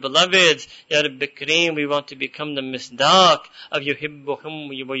true beloveds. Ya Rabbi Kareem, we want to become the misdaq of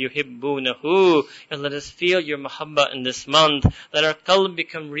yuhibbuhum wa yuhibbunahu. And let us feel your mahabbah in this month. Let our qalb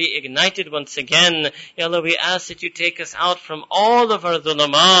become reignited once again. Ya Allah, we ask that you take us out from all of our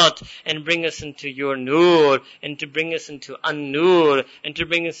dhulamat and bring us into your nur, and to bring us into an-nur, and to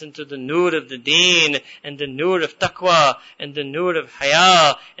bring us into the nur of the deen, and the nur of taqwa, and the nur of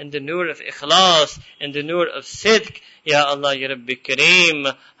haya, and the nur of ikhlas, and the nur of sidq. Ya Allah, Ya Rabbi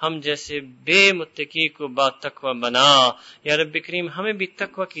Kareem, हम जैसे बेमुत्तकी को बा तकवा बना. या रब्बी करीम, हमें भी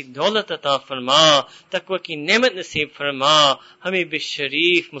तकवा की दौलत अता फरमा, तकवा की नेमत नसीब फरमा, हमें भी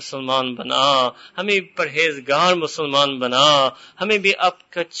शरीफ मुसलमान बना, हमें भी परहेजगार मुसलमान बना, हमें भी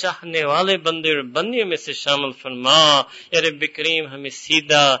आपका चाहने वाले बंदे और बंदियों में से शामिल फरमा. या रब्बी करीम, हमें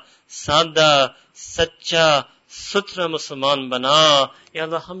सीधा, सादा, सच्चा, सुथरा मुसलमान बना. या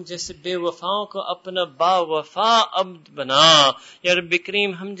अल्लाह, हम जैसे बेवफाओं को अपना बावफा अब्द बना. या रब्बी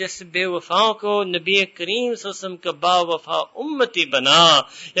करीम, हम जैसे बेवफाओं को नबी करीम सल्लल्लाहु अलैहि वसल्लम का बावफा उम्मती बना.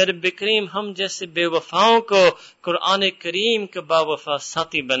 या रब्बी करीम, हम जैसे बेवफाओं को कुरान करीम का बावफा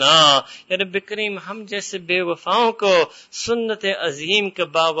साथी बना. या रब्बी करीम, हम जैसे बेवफाओं को सुन्नत अजीम का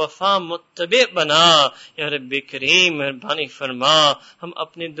बावफा मुत्तबे बना. या रब्बी करीम, मेहरबानी फरमा, हम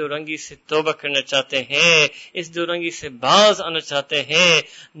अपने दुरंगी से तौबा करना चाहते हैं, इस दुरंगी से बाज आना चाहते हैं. ہیں,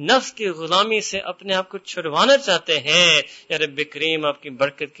 نفس کی غلامی سے اپنے آپ کو چھڑوانا چاہتے ہیں. یا رب کریم آپ کی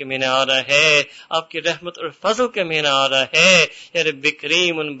برکت کے مہینہ آ رہا ہے, آپ کی رحمت اور فضل کا مہینہ آ رہا ہے. یا رب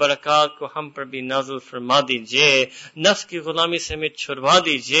کریم ان برکات کو ہم پر بھی نازل فرما دیجئے, نفس کی غلامی سے ہمیں چھڑوا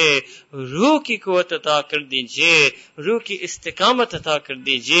دیجئے, روح کی قوت عطا کر دیجئے, روح کی استقامت عطا کر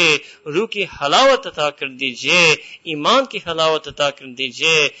دیجئے, روح کی حلاوت عطا کر دیجئے, ایمان کی حلاوت عطا کر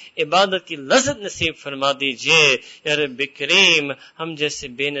دیجئے, عبادت کی لذت نصیب فرما دیجئے. یا رب کریم ہم جیسے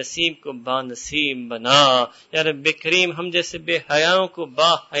بے نصیب کو با نصیب بنا. یا رب کریم ہم جیسے بے حیاؤں کو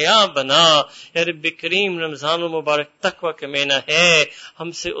با حیا بنا. یا رب کریم رمضان المبارک تقوی کا مہینہ ہے,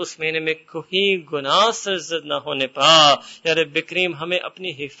 ہم سے اس مہینے میں کوئی گناہ سرزد نہ ہونے پا. یا رب کریم ہمیں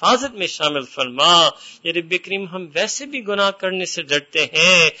اپنی حفاظت میں شامل فرما. یا رب کریم ہم ویسے بھی گناہ کرنے سے ڈرتے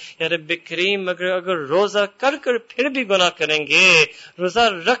ہیں. یا رب کریم اگر روزہ کر پھر بھی گناہ کریں گے, روزہ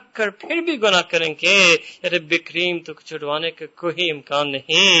رکھ کر پھر بھی گناہ کریں گے, یا رب کریم تو چھڑوانے کا کوئی امکان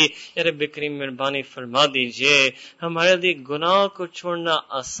نہیں. یا رب کریم مہربانی فرما دیجئے, ہمارے لیے گناہ کو چھوڑنا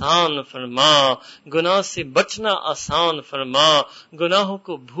آسان فرما, گناہ سے بچنا آسان فرما, گناہوں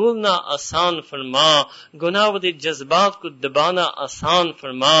کو بھولنا آسان فرما, گناہ والے جذبات کو دبانا آسان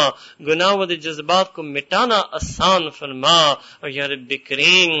فرما, گناہ والے جذبات کو مٹانا آسان فرما. اور یا رب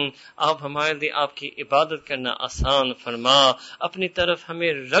کریم آپ ہمارے لیے آپ کی عبادت کرنا آسان فرما, اپنی طرف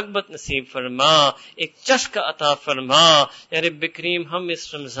ہمیں رغبت نصیب فرما, ایک چسکا عطا فرما. یا رب کریم ہم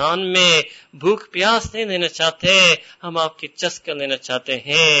اس رمضان میں بھوک پیاس نہیں لینا چاہتے, ہم آپ کی چسکا لینا چاہتے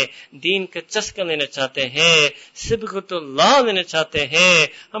ہیں, دین کا چسکا لینا چاہتے ہیں, صبغت اللہ لینا چاہتے ہیں,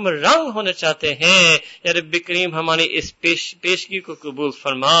 ہم رنگ ہونا چاہتے ہیں. یا رب کریم ہماری اس پیشگی کو قبول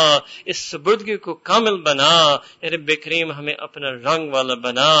فرما, اس سبردگی کو کامل بنا. یا رب کریم ہمیں اپنا رنگ والا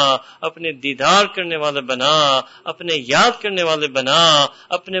بنا, اپنے دیدار کرنے والا بنا, اپنے یاد کرنے والے بنا,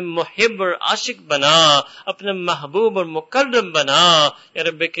 اپنے محب اور عاشق بنا, اپنے محبوب اور مقرب بنا. یا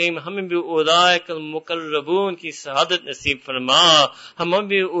رب کریم ہمیں بھی اولئک المقربون کی سعادت نصیب فرما, ہمیں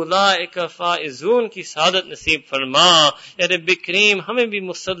بھی اولئک فائزون کی سعادت نصیب فرما. یا رب کریم ہمیں بھی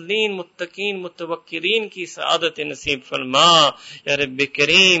مصلین متقین متوکلین کی سعادت نصیب فرما. یا رب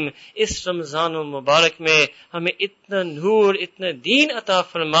کریم اس رمضان المبارک میں ہمیں اتنا نور اتنا دین عطا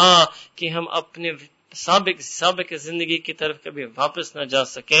فرما کہ ہم اپنے سابق زندگی کی طرف کبھی واپس نہ جا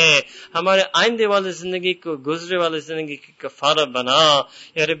سکیں, ہمارے آئندے والے زندگی کو گزرے والے زندگی کی کفارہ بنا.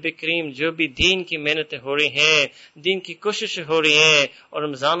 یا رب کریم جو بھی دین کی محنتیں ہو رہی ہیں, دین کی کوششیں ہو رہی ہیں اور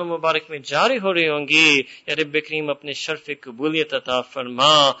رمضان المبارک میں جاری ہو رہی ہوں گی, یا رب کریم اپنے شرف قبولیت عطا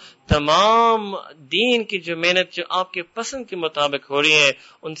فرما. تمام دین کی جو محنت جو آپ کے پسند کے مطابق ہو رہی ہے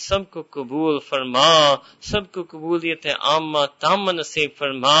ان سب کو قبول فرما, سب کو قبولیت عامہ تامہ نصیب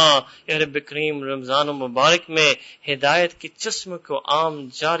فرما. یا رب کریم رمضان مبارک میں ہدایت کے چشمے کو عام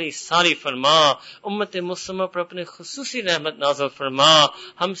جاری ساری فرما, امت مسلمہ پر اپنے خصوصی رحمت نازل فرما,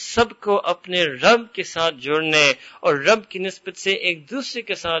 ہم سب کو اپنے رب کے ساتھ جوڑنے اور رب کی نسبت سے ایک دوسرے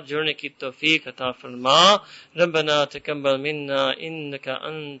کے ساتھ جوڑنے کی توفیق عطا فرما. ربنا تقبل منا انك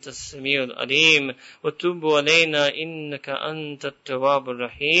انت السميع العليم وتب علينا انك انت التواب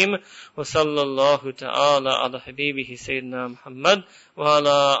الرحيم. وصلى الله تعالى على حبيبه سيدنا محمد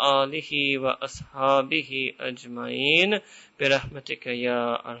وعلى آله وأصحابه أجمعين برحمتك يا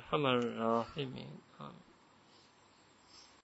أرحم الراحمين.